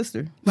older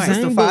sister. Right.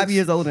 Sister Zane 5 books.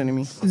 years older than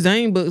me.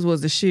 Zane books was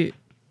the shit.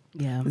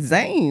 Yeah.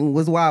 Zane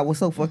was why I was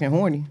so fucking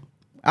horny.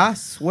 I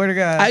swear to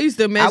God. I used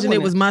to imagine it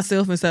wanted- was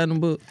myself inside them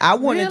books. I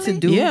wanted to Really?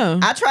 do. Yeah.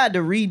 I tried to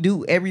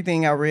redo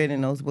everything I read in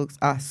those books.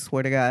 I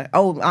swear to God.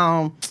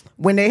 Oh,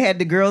 when they had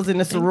the girls in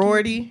the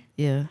sorority,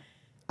 Yeah.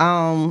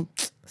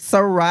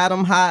 Sir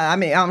Rodham High. I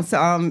mean,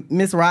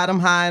 Miss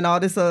Rodham High and all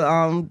this.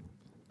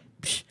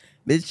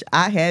 Bitch,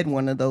 I had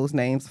one of those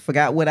names.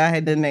 Forgot what I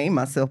had to name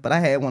myself, but I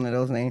had one of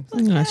those names.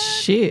 Ah,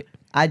 shit.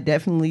 I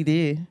definitely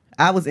did.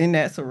 I was in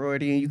that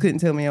sorority, and you couldn't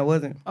tell me I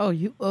wasn't. Oh,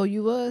 you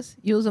was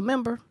a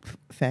member.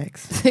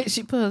 Facts.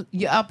 She put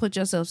you. I'll put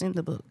yourselves in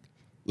the book.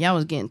 Y'all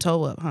was getting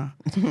towed up, huh?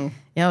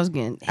 Y'all was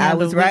getting. I handled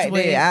was which right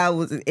way. there. I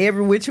was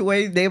every which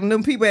way.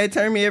 Them people had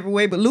turned me every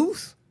way but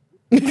loose.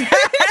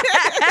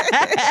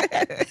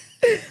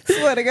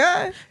 Swear to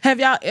God. Have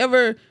y'all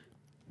ever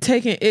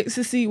taken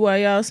ecstasy while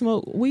y'all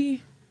smoke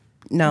weed?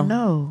 No.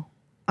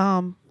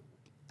 No.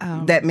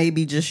 That may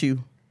be just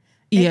you.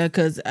 Yeah,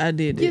 because I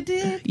did it. You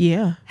did?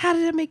 Yeah. How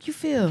did that make you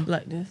feel?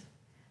 Like this.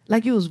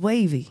 Like you was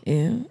wavy.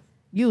 Yeah.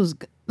 You was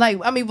like,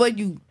 I mean, were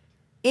you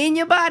in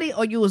your body,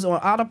 or you was on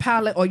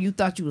autopilot, or you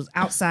thought you was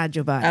outside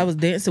your body? I was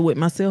dancing with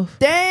myself.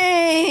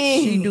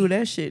 Dang. She do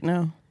that shit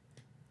now.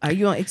 Are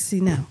you on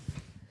ecstasy now?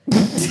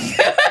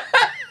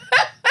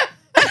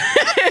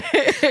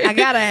 I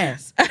gotta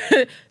ask.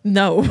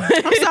 No. I'm sorry.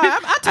 I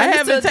I turned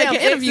haven't this to a damn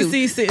taken interview.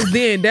 ecstasy since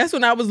then. That's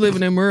when I was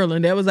living in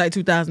Maryland. That was like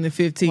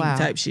 2015 Wow.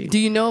 type shit. Do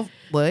you know?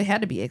 Well, it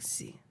had to be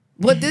ecstasy.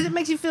 What did it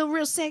make you feel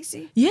real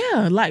sexy?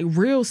 Yeah, like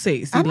real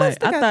sexy. I like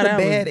must have got the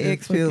bad the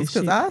X fucking pills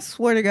because shit. I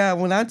swear to God,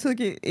 when I took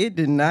it, it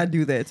did not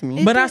do that to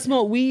me. But I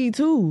smoked weed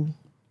too.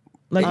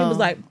 Like it was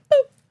like,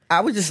 boop.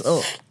 I was just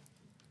up.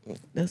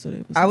 That's what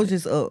it was. I was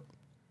just up.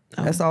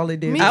 That's all it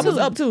did. Me I too. was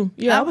up too.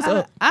 Yeah, I was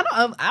up. I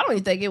don't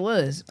even think it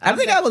was. I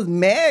think I was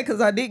mad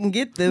because I didn't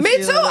get the. Me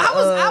too. feel,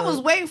 I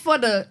was waiting for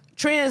the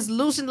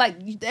translucent. Like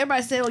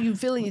everybody said, "Oh, you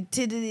feeling your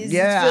titties?"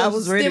 Yeah, feel I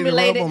was ready to rub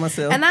stimulated. on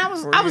myself, And I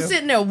for was real.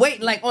 sitting there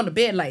waiting, like on the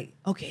bed, like,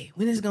 okay,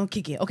 when is it gonna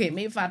kick in? Okay,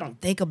 maybe if I don't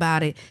think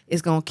about it,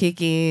 it's gonna kick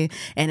in.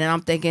 And then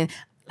I'm thinking,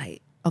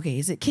 like, okay,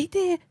 is it kicked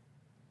in?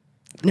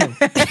 No.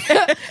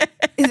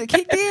 Is it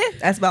kicked in?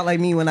 That's about like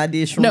me when I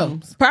did No.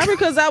 shrooms. Probably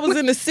because I was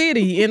in the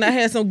city and I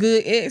had some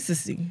good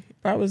ecstasy.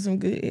 Probably some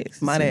good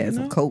ecstasy. Might have had you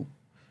some know? coke.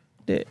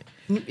 That-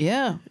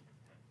 Yeah.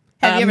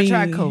 Have you ever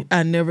tried coke?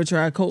 I never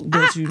tried coke,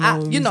 but you know. what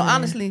I'm saying.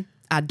 Honestly,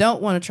 I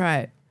don't want to try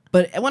it.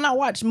 But when I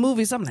watch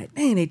movies, I'm like,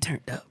 dang, they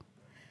turned up.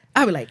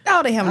 I be like,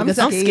 oh, they having a I'm good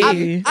time.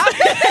 scared.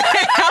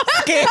 I'm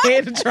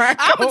scared to try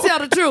I'm gonna coke. tell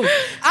the truth.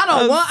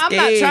 I'm not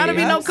scared. trying to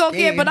be no I'm cokehead,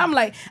 scared. but I'm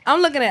like,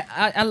 I'm looking at.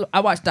 I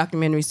watch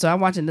documentaries, so I'm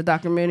watching the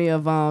documentary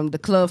of the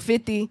Club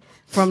 50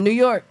 from New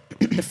York,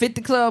 the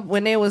 50 Club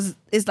when they was.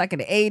 It's like in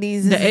the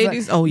 80s. The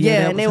 80s? Oh,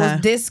 yeah, that and was there high.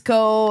 was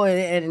disco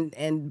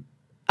and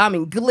I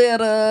mean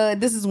glitter.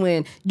 This is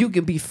when you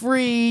can be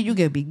free, you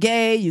can be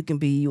gay, you can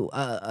be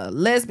a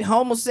lesbian,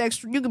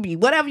 homosexual, you can be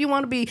whatever you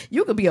want to be.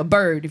 You could be a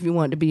bird if you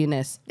want to be in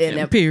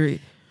that. Period.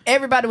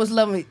 Everybody was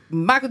loving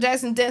Michael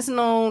Jackson dancing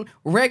on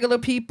regular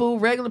people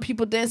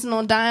dancing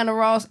on Diana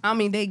Ross. I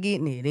mean, they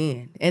getting it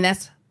in, and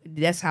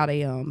that's how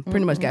they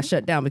pretty much got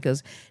shut down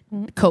because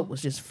coke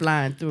was just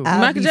flying through.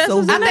 Michael Jackson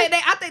was in there?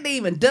 I think they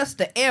even dust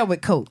the air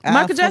with coke.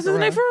 Michael Jackson in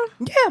there for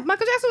real? Yeah,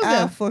 Michael Jackson was I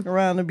there. fuck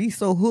around and be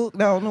so hooked. I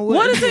don't know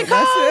What is it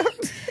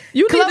called?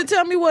 You Club- need to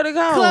tell me what it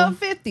called. Club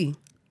 50.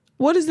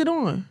 What is it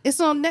on? It's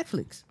on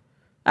Netflix.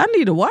 I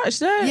need to watch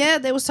that. Yeah,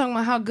 they was talking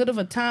about how good of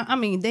a time. I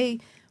mean, they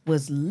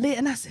was lit,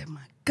 and I said,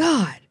 "My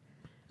God."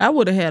 I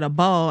would have had a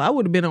ball. I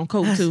would have been on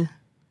coke too.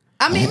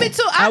 I mean, me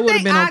too. I would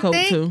have been on coke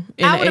too.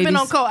 I would have been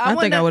on coke. I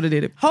think I would have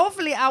did it.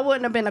 Hopefully, I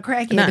wouldn't have been a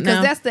crackhead Not because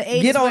now. that's the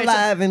age. Get on where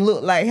live and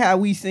look like how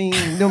we seen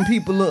them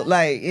people look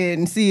like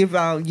and see if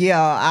I'll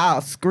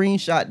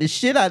screenshot the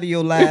shit out of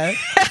your live.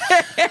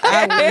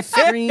 I will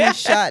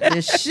screenshot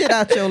the shit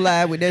out your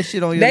live with that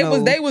shit on your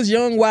nose. They was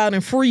young, wild,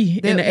 and free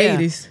in the Yeah.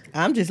 80s.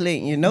 I'm just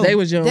letting you know. They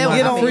was young, They wild, was-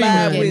 Get and on free.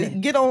 live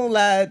man. get on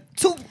live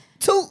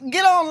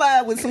get on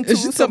live with some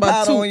She's some talking about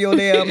powder toot. on your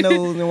damn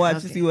nose and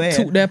watch and see what Toot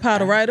happens. that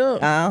powder right up.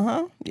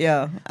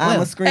 Yeah. I'm a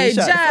Well, screenshot. Hey,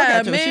 the fuck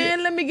out Jive, your man, shit.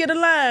 let me get a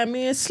line,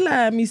 man.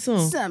 Slide me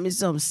some. Send me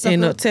some End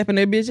sucker. up tapping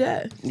that bitch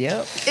out.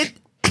 Yep. Get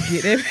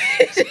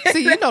that.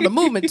 See, you know the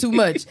movement too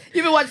much.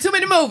 You been watching too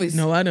many movies.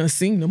 No, I done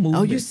seen the movie.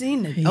 Oh, you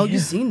seen it? Oh, you Yeah.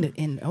 seen it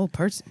in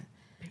person?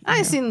 I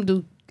ain't seen them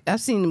do. I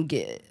seen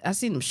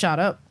them shot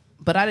up,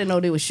 but I didn't know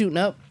they was shooting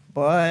up.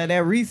 Boy,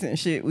 that recent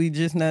shit we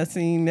just not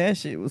seen, that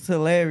shit was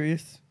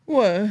hilarious.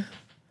 What?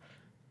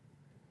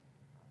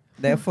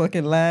 That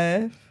fucking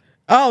live.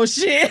 Oh,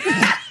 shit.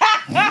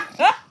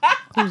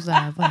 Who's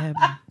live? What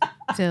happened?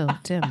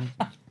 Tell me.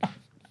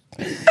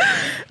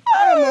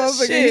 That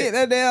motherfucker shit. hit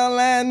that damn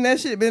line and that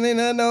shit been in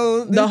her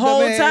nose. The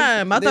whole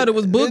time. I thought it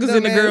was boogers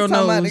in the girl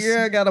talking about nose. the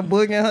girl got a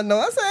booger in her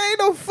nose. I said, ain't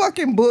no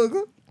fucking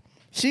booger.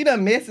 She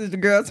done messaged the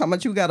girl talking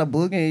about you got a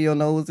booger in your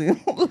nose.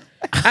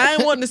 I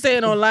ain't wanting to say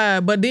it on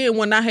live, but then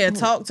when I had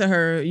talked to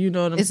her, you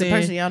know what I'm It's a saying?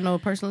 person y'all know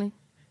personally.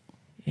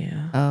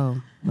 Yeah.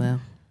 Oh well.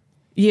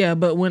 Yeah,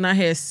 but when I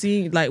had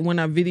seen, like when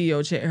I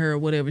video chat her or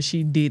whatever,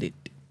 she did it.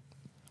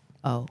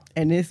 Oh.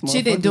 And this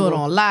She didn't do it motherfucker-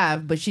 on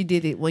live, but she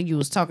did it when you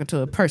was talking to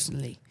her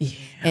personally. Yeah.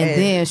 And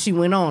then she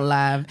went on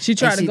live. She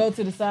tried and to go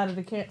to the side of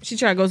the camera. She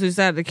tried to go to the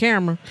side of the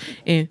camera,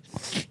 and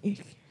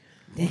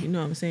you know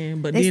what I'm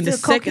saying. But They then the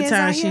still second cokeheads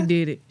time out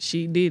here?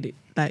 she did it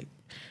like,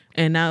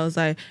 and I was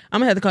like, I'm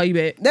gonna have to call you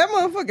back. That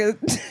motherfucker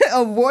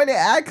avoided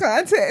eye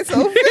contact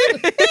so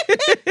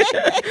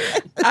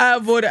I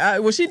avoided.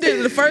 When she did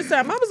it the first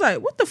time, I was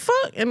like, what the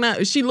fuck?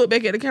 And she looked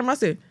back at the camera. I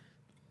said,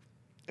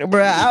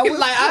 Bruh, I was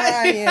Like,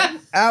 crying.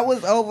 I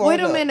was over.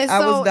 wait a minute. I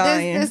So was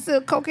dying. there's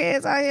still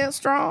cokeheads out here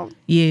strong.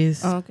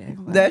 yes. Okay.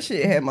 That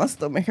shit had my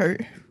stomach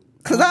hurt.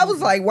 Cause I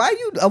was like, why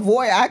you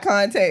avoid eye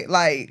contact?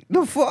 Like,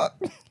 the fuck?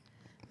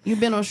 You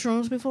been on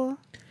shrooms before?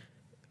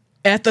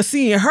 After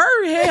seeing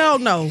her, hell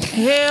no.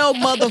 Hell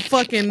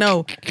motherfucking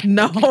no.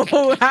 No,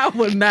 I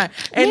was not.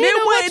 And Nina, it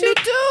what wasn't you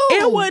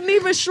do? It wasn't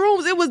even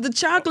shrooms. It was the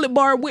chocolate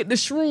bar with the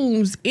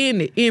shrooms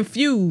in it,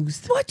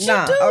 infused. What you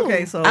Nah, do?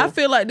 okay, so I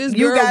feel like this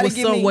You girl gotta was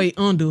give some me- way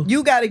under.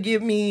 you gotta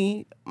give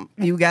me,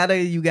 you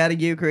gotta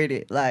give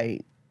credit.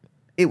 Like,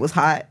 it was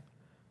hot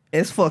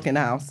as fucking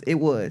house. It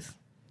was.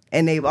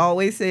 And they've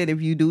always said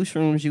if you do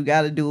shrooms, you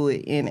gotta do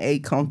it in a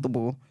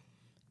comfortable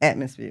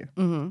atmosphere.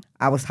 Mm-hmm.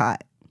 I was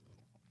hot.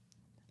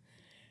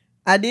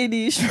 I did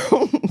these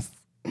shrooms.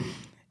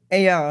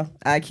 And y'all,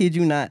 I kid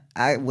you not,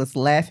 I was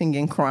laughing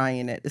and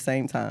crying at the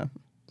same time.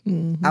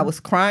 Mm-hmm. I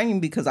was crying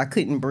because I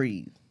couldn't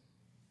breathe.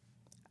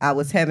 I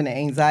was having an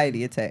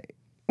anxiety attack.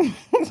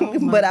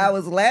 But I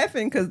was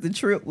laughing because the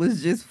trip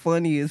was just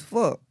funny as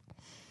fuck.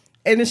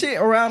 And the shit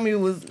around me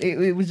was,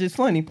 it was just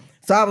funny.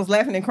 So I was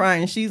laughing and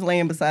crying. She's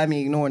laying beside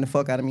me, ignoring the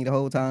fuck out of me the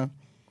whole time.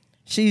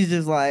 She's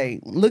just like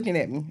looking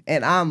at me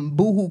and I'm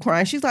boohoo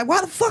crying. She's like,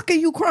 why the fuck are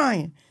you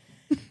crying?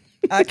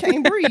 I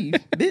can't breathe,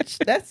 bitch.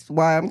 That's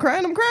why I'm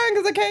crying. I'm crying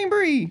because I can't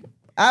breathe.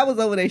 I was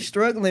over there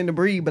struggling to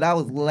breathe, but I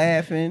was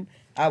laughing.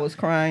 I was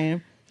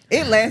crying.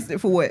 It lasted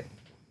for what?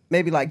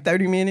 Maybe like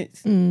 30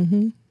 minutes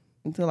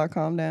until I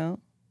calmed down.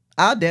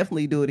 I'll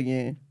definitely do it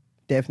again.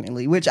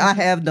 Definitely. Which I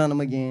have done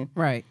them again.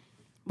 Right.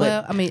 But-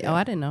 Well, I mean,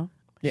 I didn't know.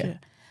 Yeah. Shit.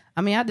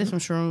 I mean, I did some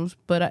shrooms,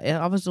 but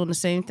I was doing the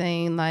same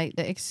thing like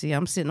the ecstasy.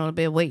 I'm sitting on the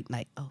bed waiting,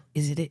 like, oh,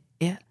 is it?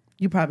 Yeah.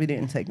 You probably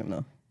didn't take them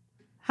though.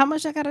 How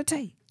much I gotta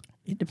take?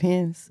 It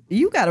depends.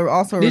 You gotta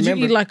also Did remember.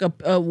 you eat like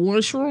a one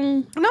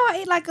shroom? No, I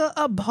ate like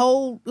a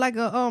whole, like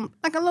a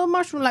little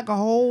mushroom, like a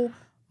whole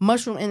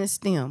mushroom in a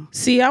stem.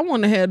 See, I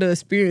want to have the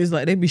experience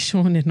like they be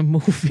showing in the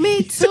movie.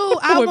 Me too.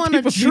 I When want to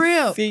people be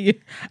trip. seeing-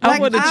 I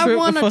Like, want to I trip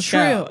wanna the fuck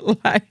trip.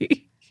 out.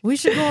 Like, We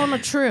should go on a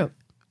trip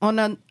on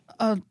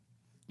a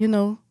you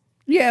know.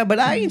 Yeah, but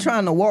I ain't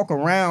trying to walk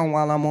around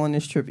while I'm on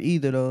this trip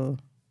either though.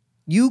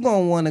 You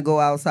gonna want to go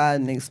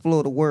outside and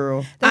explore the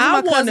world. That's I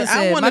what my want to. cousin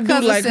I said. want My to do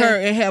cousin like said- her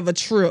and have a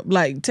trip,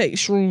 like take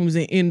shrooms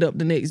and end up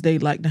the next day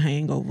like the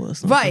Hangover or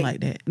something Right. like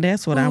that.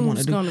 That's what I want to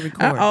Who's do. gonna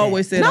record I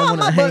always said I No,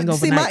 want a but Hangover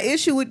see, night. my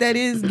issue with that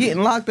is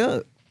getting locked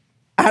up.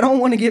 I don't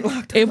want to get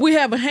locked up. If we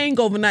have a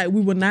Hangover night, we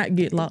will not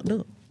get locked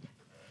up.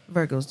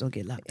 Virgos don't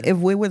get locked up. If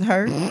we're with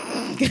her,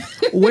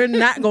 We're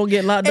not gonna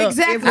get locked up.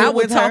 Exactly. I would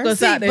With talk her.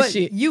 us out that but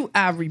shit.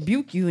 I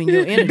rebuke you in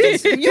your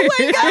energy. you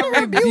ain't got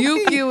to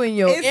rebuke me. you in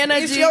your It's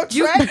energy. your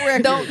track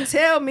record. Don't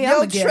tell me I'm Your,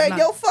 gonna get locked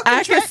your up. fucking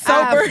I can track.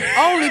 sober.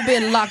 I've only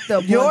been locked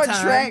up Your one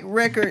time. track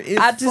record is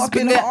I just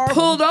fucking been horrible.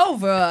 pulled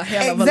over a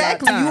hell of a lot of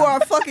Exactly. times. You are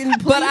a fucking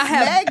police But I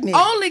have magnet.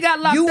 only got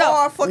locked you up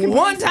are a fucking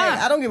one police magnet.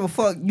 time. I don't give a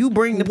fuck. You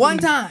bring the One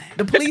police. time.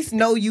 The police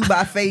know you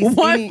by face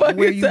One anywhere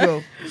fucking you time.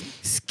 go.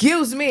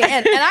 Excuse me,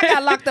 and I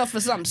got locked up for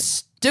something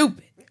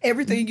stupid.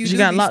 Everything you She do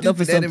got be locked up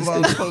for stupid that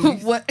something involves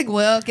police. What?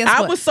 Well, guess I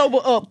what? would sober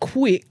up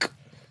quick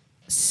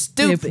if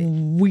Stupid.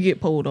 we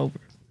get pulled over.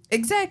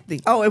 Exactly.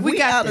 Oh, if we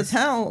got out this. of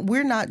town,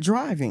 we're not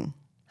driving.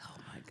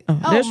 Oh,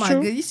 Oh that's my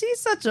true. god, she's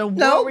such a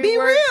No, worry be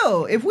word.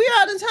 real. If we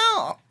out of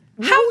town,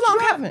 How long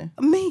driving?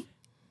 me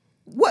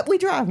What we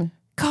driving?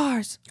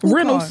 cars,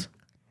 Rentals.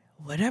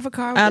 whatever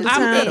car. Out of I'm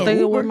town. in.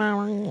 Thinking with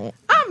my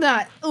I'm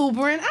not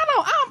Ubering.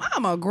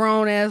 I'm a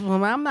grown ass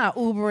woman. I'm not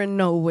Ubering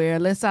nowhere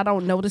unless I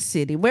don't know the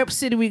city. What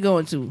city we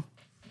going to?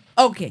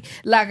 Okay,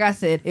 like I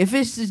said, if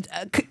it's just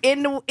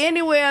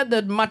anywhere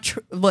my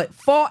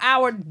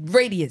 4-hour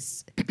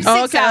radius. 6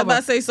 Oh, okay, I was hour. about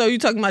to say, so you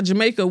talking about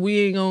Jamaica, we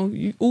ain't gonna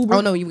Uber?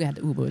 Oh no, you got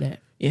to Uber that.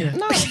 Yeah.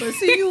 No, but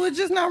see, you was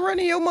just not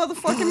running your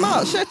motherfucking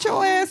mouth. Shut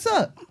your ass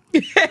up.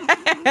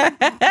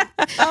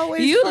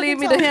 Always You fucking leave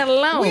me the talking. hell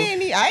alone.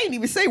 I ain't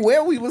even say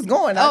where we was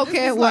going. I just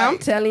Okay, was well, I'm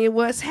like, telling you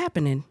what's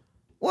happening.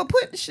 well,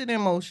 put the shit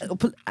in motion.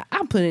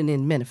 I'm putting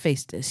in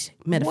manifestation.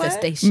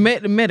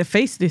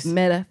 Metaface this.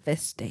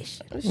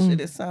 Manifestation. This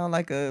shit, it sound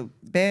like a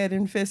bad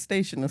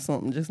infestation or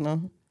something just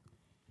now.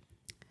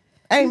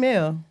 Hey,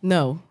 Mel.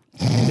 No.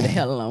 Leave me the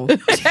hell alone.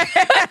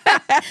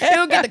 You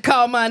don't get to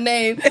call my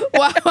name.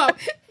 Wow.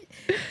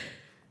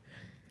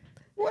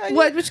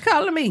 What you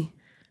calling me?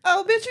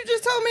 Oh, bitch, you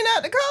just told me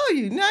not to call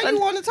you. Now you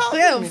want to talk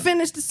Yeah, to me.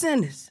 finish the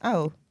sentence.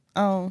 Oh,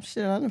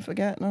 shit, I done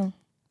forgot now.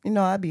 You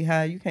know, I be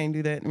high. You can't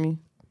do that to me.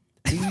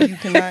 You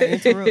cannot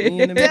interrupt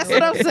me in the middle. That's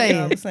what of I'm what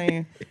saying. I'm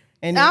saying.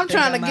 And then I'm think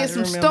trying to I might get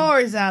some remember.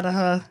 stories out of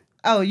her.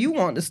 Oh, you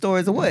want the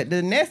stories of what?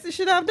 The nasty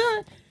shit I've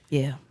done?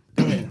 Yeah.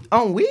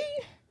 On weed?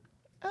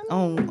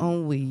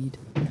 On weed.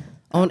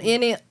 On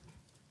any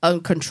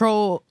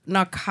uncontrolled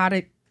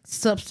narcotic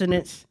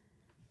substance.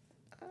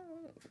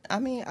 I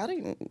mean, I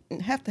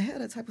didn't have to have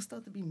that type of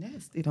stuff to be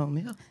nasty, though,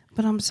 Mel.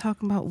 But I'm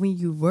talking about when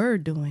you were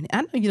doing it.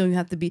 I know you don't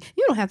have to be.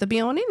 You don't have to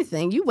be on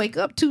anything. You wake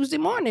up Tuesday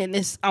morning and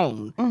it's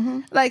on. Mm-hmm.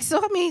 Like so.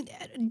 I mean,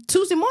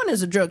 Tuesday morning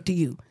is a drug to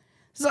you.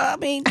 So I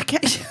mean, I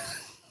can't.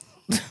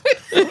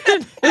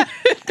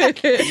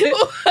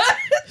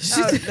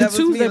 That was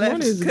Tuesday me morning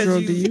laughing is a 'cause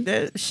drug to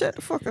you. Shut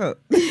the fuck up.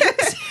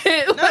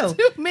 What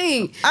do you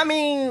mean? I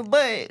mean,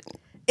 but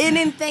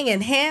Anything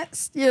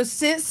enhance your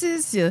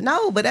senses? Your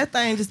no, but that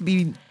thing just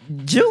be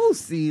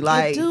juicy.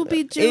 Like do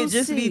be It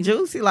just be juicy.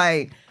 juicy.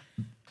 Like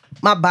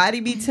my body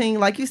be tingling.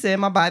 Like you said,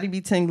 my body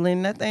be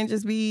tingling. That thing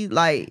just be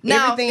like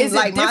Now, everything. is it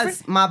Like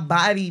different? my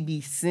body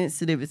be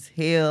sensitive as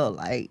hell.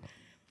 Like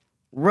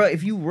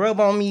if you rub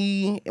on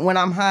me when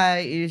I'm high,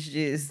 it's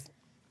just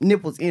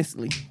nipples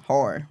instantly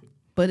hard.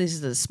 But is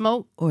it the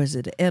smoke or is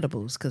it the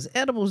edibles? Because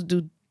edibles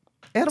do.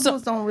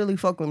 Edibles don't really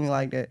fuck with me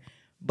like that.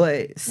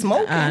 But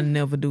smoking, I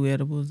never do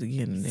edibles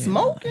again.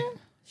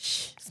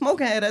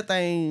 smoking had that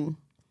thing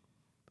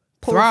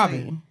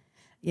Throbbing.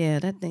 Yeah,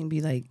 that thing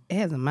be like, it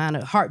has a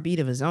minor heartbeat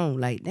of its own.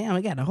 Like, damn,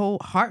 it got a whole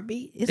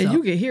heartbeat. And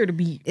you can hear the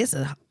beat. It's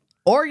a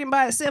organ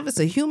by itself. It's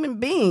a human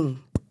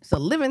being. It's a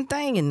living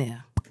thing in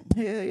there.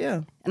 Hell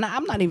yeah. And I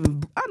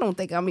don't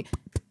think I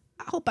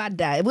hope I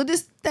die. Will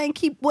this thing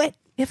keep wet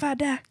if I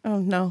die? Oh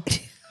no.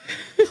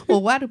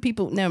 Well, why do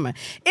people, never mind.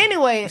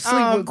 Anyway,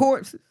 Sleep with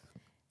corpses.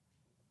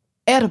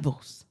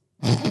 edibles.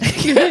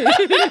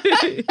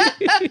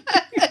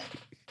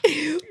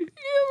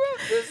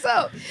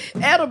 So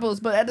edibles,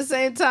 but at the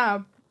same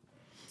time,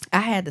 I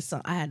had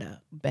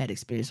a bad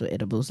experience with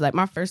edibles. Like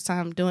my first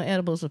time doing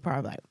edibles was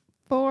probably like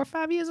 4 or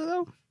 5 years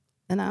ago,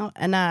 and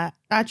I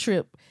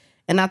tripped,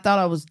 and I thought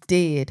I was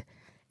dead,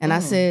 and I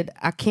said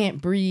I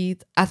can't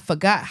breathe. I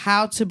forgot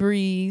how to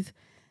breathe,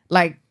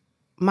 like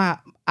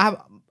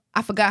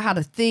I forgot how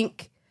to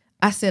think.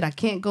 I said, I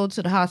can't go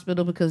to the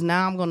hospital because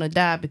now I'm going to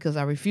die because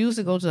I refuse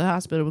to go to the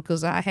hospital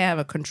because I have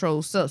a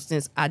controlled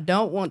substance. I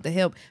don't want the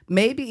help.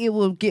 Maybe it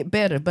will get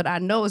better, but I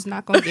know it's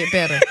not going to get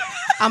better.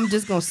 I'm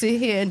just going to sit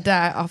here and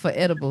die off of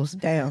edibles.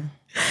 Damn.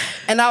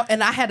 And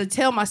I had to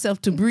tell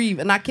myself to breathe.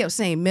 And I kept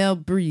saying, Mel,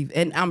 breathe.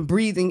 And I'm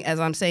breathing as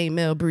I'm saying,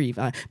 Mel, breathe.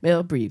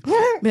 Mel, breathe.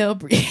 Mel,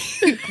 breathe.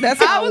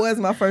 That's how it was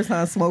my first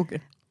time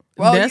smoking.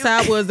 Well, That's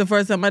how it was the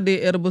first time I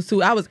did edibles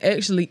too. I was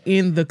actually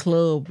in the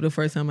club the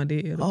first time I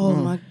did edibles. Oh,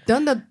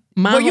 my.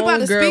 My Were you by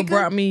the homegirl speaker?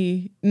 brought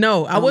me.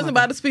 No, I wasn't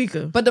by the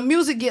speaker. But the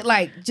music get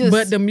like just.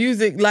 But the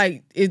music,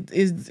 like it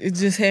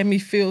just had me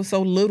feel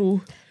so little,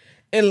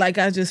 and like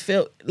I just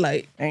felt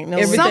like Ain't no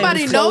everything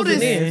somebody was closing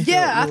noticed. in.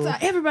 Yeah, I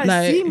thought everybody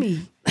Like- see me.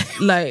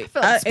 Like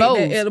felt I ate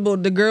exposed. that edible.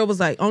 The girl was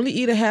like, "Only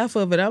eat a half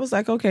of it." I was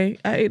like, "Okay."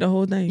 I ate the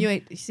whole thing. You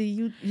ain't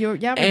see y'all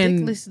and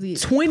ridiculously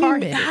 20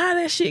 hard-headed. how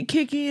that shit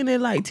kick in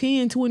like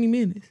 10, 20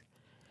 minutes.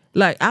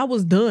 Like, I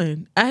was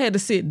done. I had to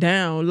sit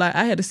down. My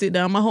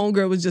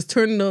homegirl was just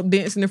turning up,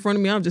 dancing in front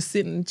of me. I'm just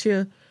sitting in the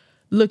chair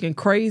looking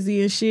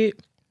crazy and shit.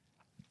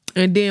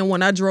 And then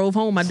when I drove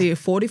home, I did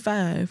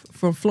 45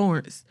 from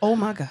Florence. Oh,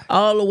 my God.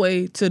 All the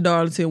way to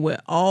Darlington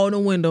with all the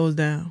windows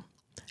down.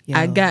 Yo.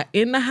 I got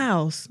in the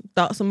house,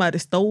 thought somebody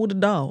stole the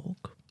dog.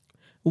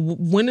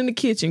 Went in the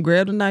kitchen,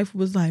 grabbed a knife,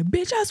 was like,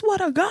 bitch, I swear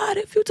to God,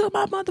 if you took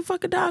my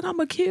motherfucking dog, I'm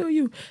going to kill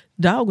you.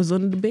 Dog was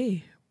under the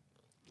bed.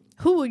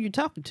 Who were you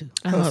talking to?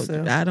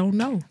 I don't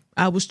know.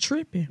 I was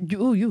tripping.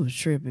 You was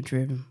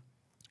tripping.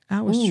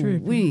 I was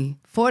tripping. We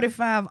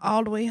 45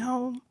 all the way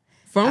home?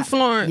 From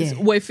Florence, yeah.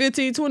 where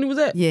 1520 was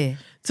at? Yeah.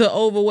 To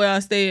over where I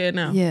stay at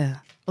now. Yeah.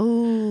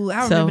 Ooh,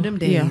 I remember them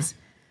days.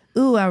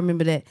 Yeah. Ooh, I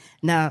remember that.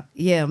 Now,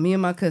 yeah, me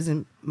and my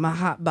cousin, my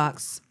hot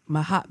box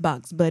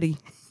buddy.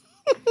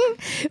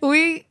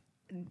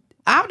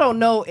 I don't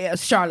know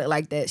Charlotte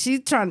like that.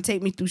 She's trying to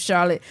take me through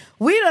Charlotte.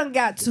 We done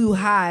got too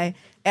high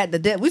at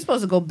the we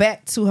supposed to go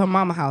back to her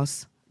mama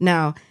house.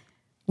 Now,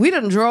 we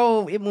done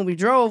drove, when we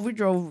drove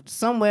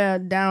somewhere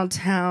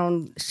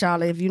downtown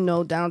Charlotte, if you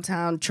know,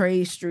 downtown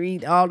Trade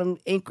Street, all them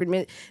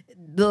increment,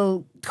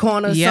 the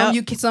corners.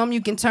 Yep. Some you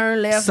can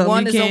turn left, Some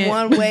one you is a can't.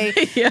 one way.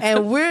 Yeah.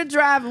 And we're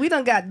driving, we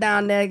done got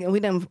down there and we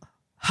done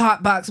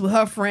hotbox with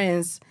her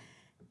friends.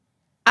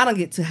 I don't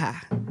get too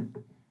high.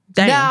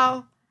 Damn.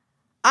 Now,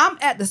 I'm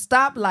at the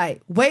stoplight,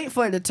 waiting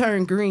for it to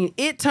turn green.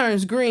 It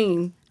turns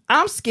green.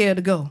 I'm scared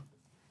to go.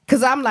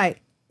 Cause I'm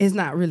like, it's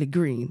not really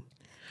green.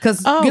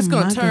 Cause it's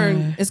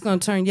gonna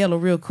turn yellow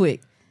real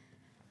quick.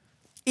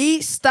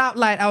 Each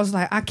stoplight, I was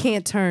like, I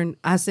can't turn.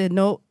 I said,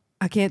 no,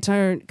 I can't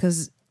turn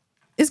because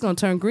it's gonna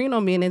turn green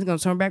on me and then it's gonna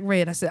turn back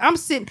red. I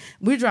said,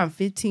 we're driving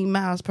 15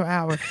 miles per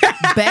hour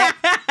back,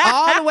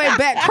 all the way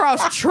back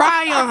across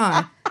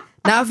Tryon.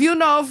 Now, if you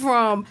know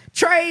from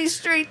Trade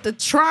Street to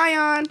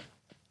Tryon,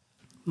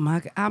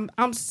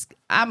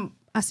 I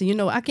said, you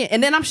know, I can't.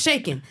 And then I'm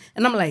shaking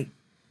and I'm like,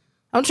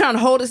 I'm trying to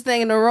hold this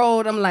thing in the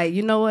road. I'm like,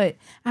 you know what?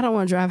 I don't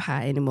want to drive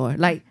high anymore.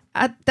 Like,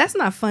 that's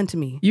not fun to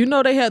me. You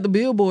know they have the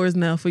billboards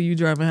now for you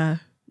driving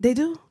high. They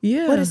do?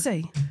 Yeah. What it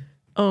say?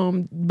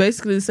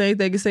 Basically the same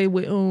thing they say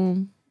with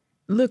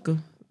liquor.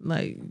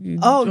 Like, you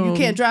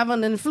can't drive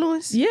under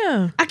influence?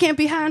 Yeah. I can't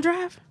be high and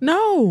drive?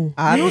 No.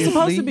 You were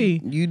supposed to be.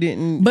 You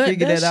didn't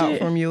figure that out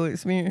from your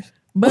experience.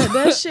 But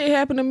that shit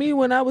happened to me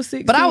when I was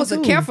 16. But I was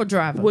too. a careful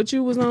driver. What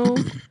you was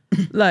on?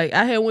 Like,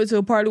 I had went to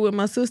a party with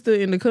my sister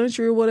in the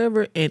country or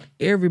whatever, and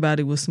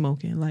everybody was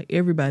smoking. Like,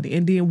 everybody.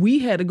 And then we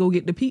had to go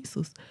get the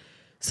pizzas.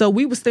 So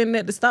we was standing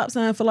at the stop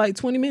sign for like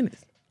 20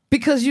 minutes.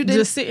 Because you didn't.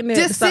 Just sitting there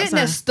at the stop sitting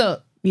there sign.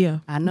 stuck. Yeah.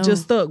 I know.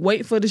 Just stuck.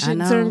 Wait for the shit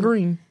to turn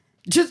green.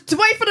 Just to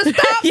wait for the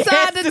stop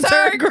sign to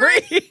turn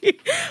green.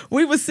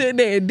 We was sitting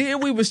there and then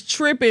we was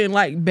tripping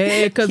like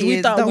bad because we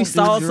Kids thought we don't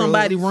saw do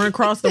somebody drugs. run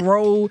across the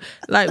road.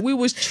 Like, we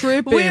was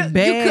tripping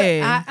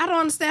bad. I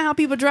don't understand how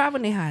people drive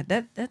when they high.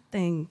 That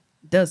thing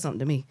does something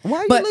to me.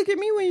 Why you look at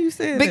me when you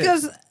said that?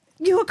 Because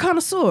you a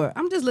connoisseur.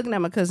 I'm just looking at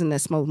my cousin that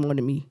smoked more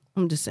than me.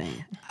 I'm just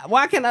saying.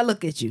 Why can't I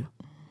look at you?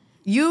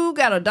 You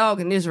got a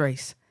dog in this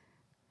race.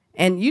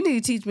 And you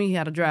need to teach me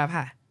how to drive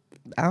high.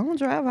 I don't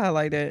drive high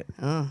like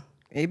that.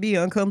 It be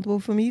uncomfortable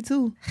for me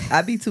too.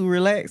 I be too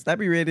relaxed. I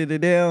be ready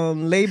to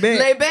lay back.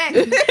 Lay back.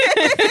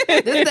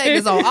 This thing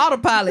is on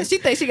autopilot. She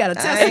thinks she got a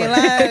Tesla.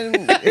 I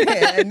ain't lying.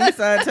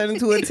 Nissan turned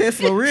into a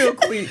Tesla real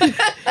quick.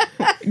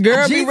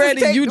 Girl, be Jesus,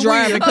 ready. take You the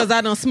driving wheel. because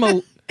I don't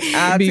smoke.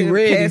 I'll Be pass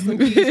ready. them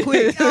keys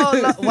quick.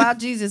 While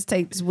Jesus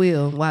takes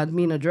wheel, while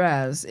Mina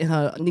drives in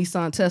her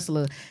Nissan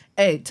Tesla,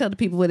 hey, tell the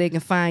people where they can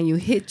find you,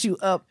 hit you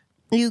up.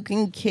 You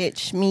can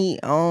catch me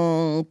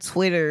on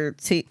Twitter,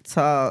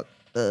 TikTok,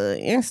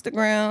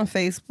 Instagram,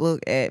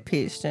 Facebook at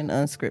Pitched and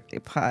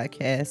Unscripted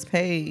Podcast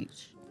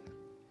page.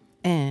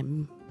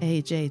 And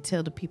AJ,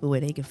 tell the people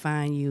where they can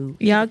find you.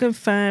 Y'all can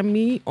find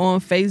me on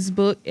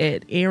Facebook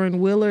at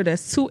Aaron Willer.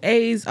 That's 2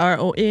 A's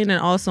RON, and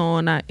also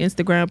on our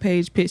Instagram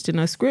page, Pitched and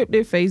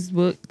Unscripted,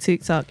 Facebook,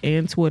 TikTok,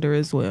 and Twitter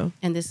as well.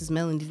 And this is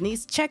Melanie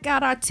Denise. Check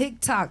out our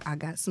TikTok. I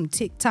got some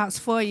TikToks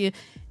for you.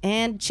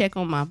 And check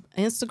on my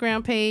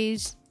Instagram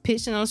page,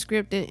 Pitched and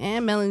Unscripted,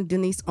 and Melanie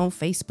Denise on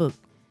Facebook.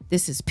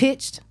 This is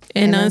Pitched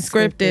And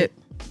Unscripted.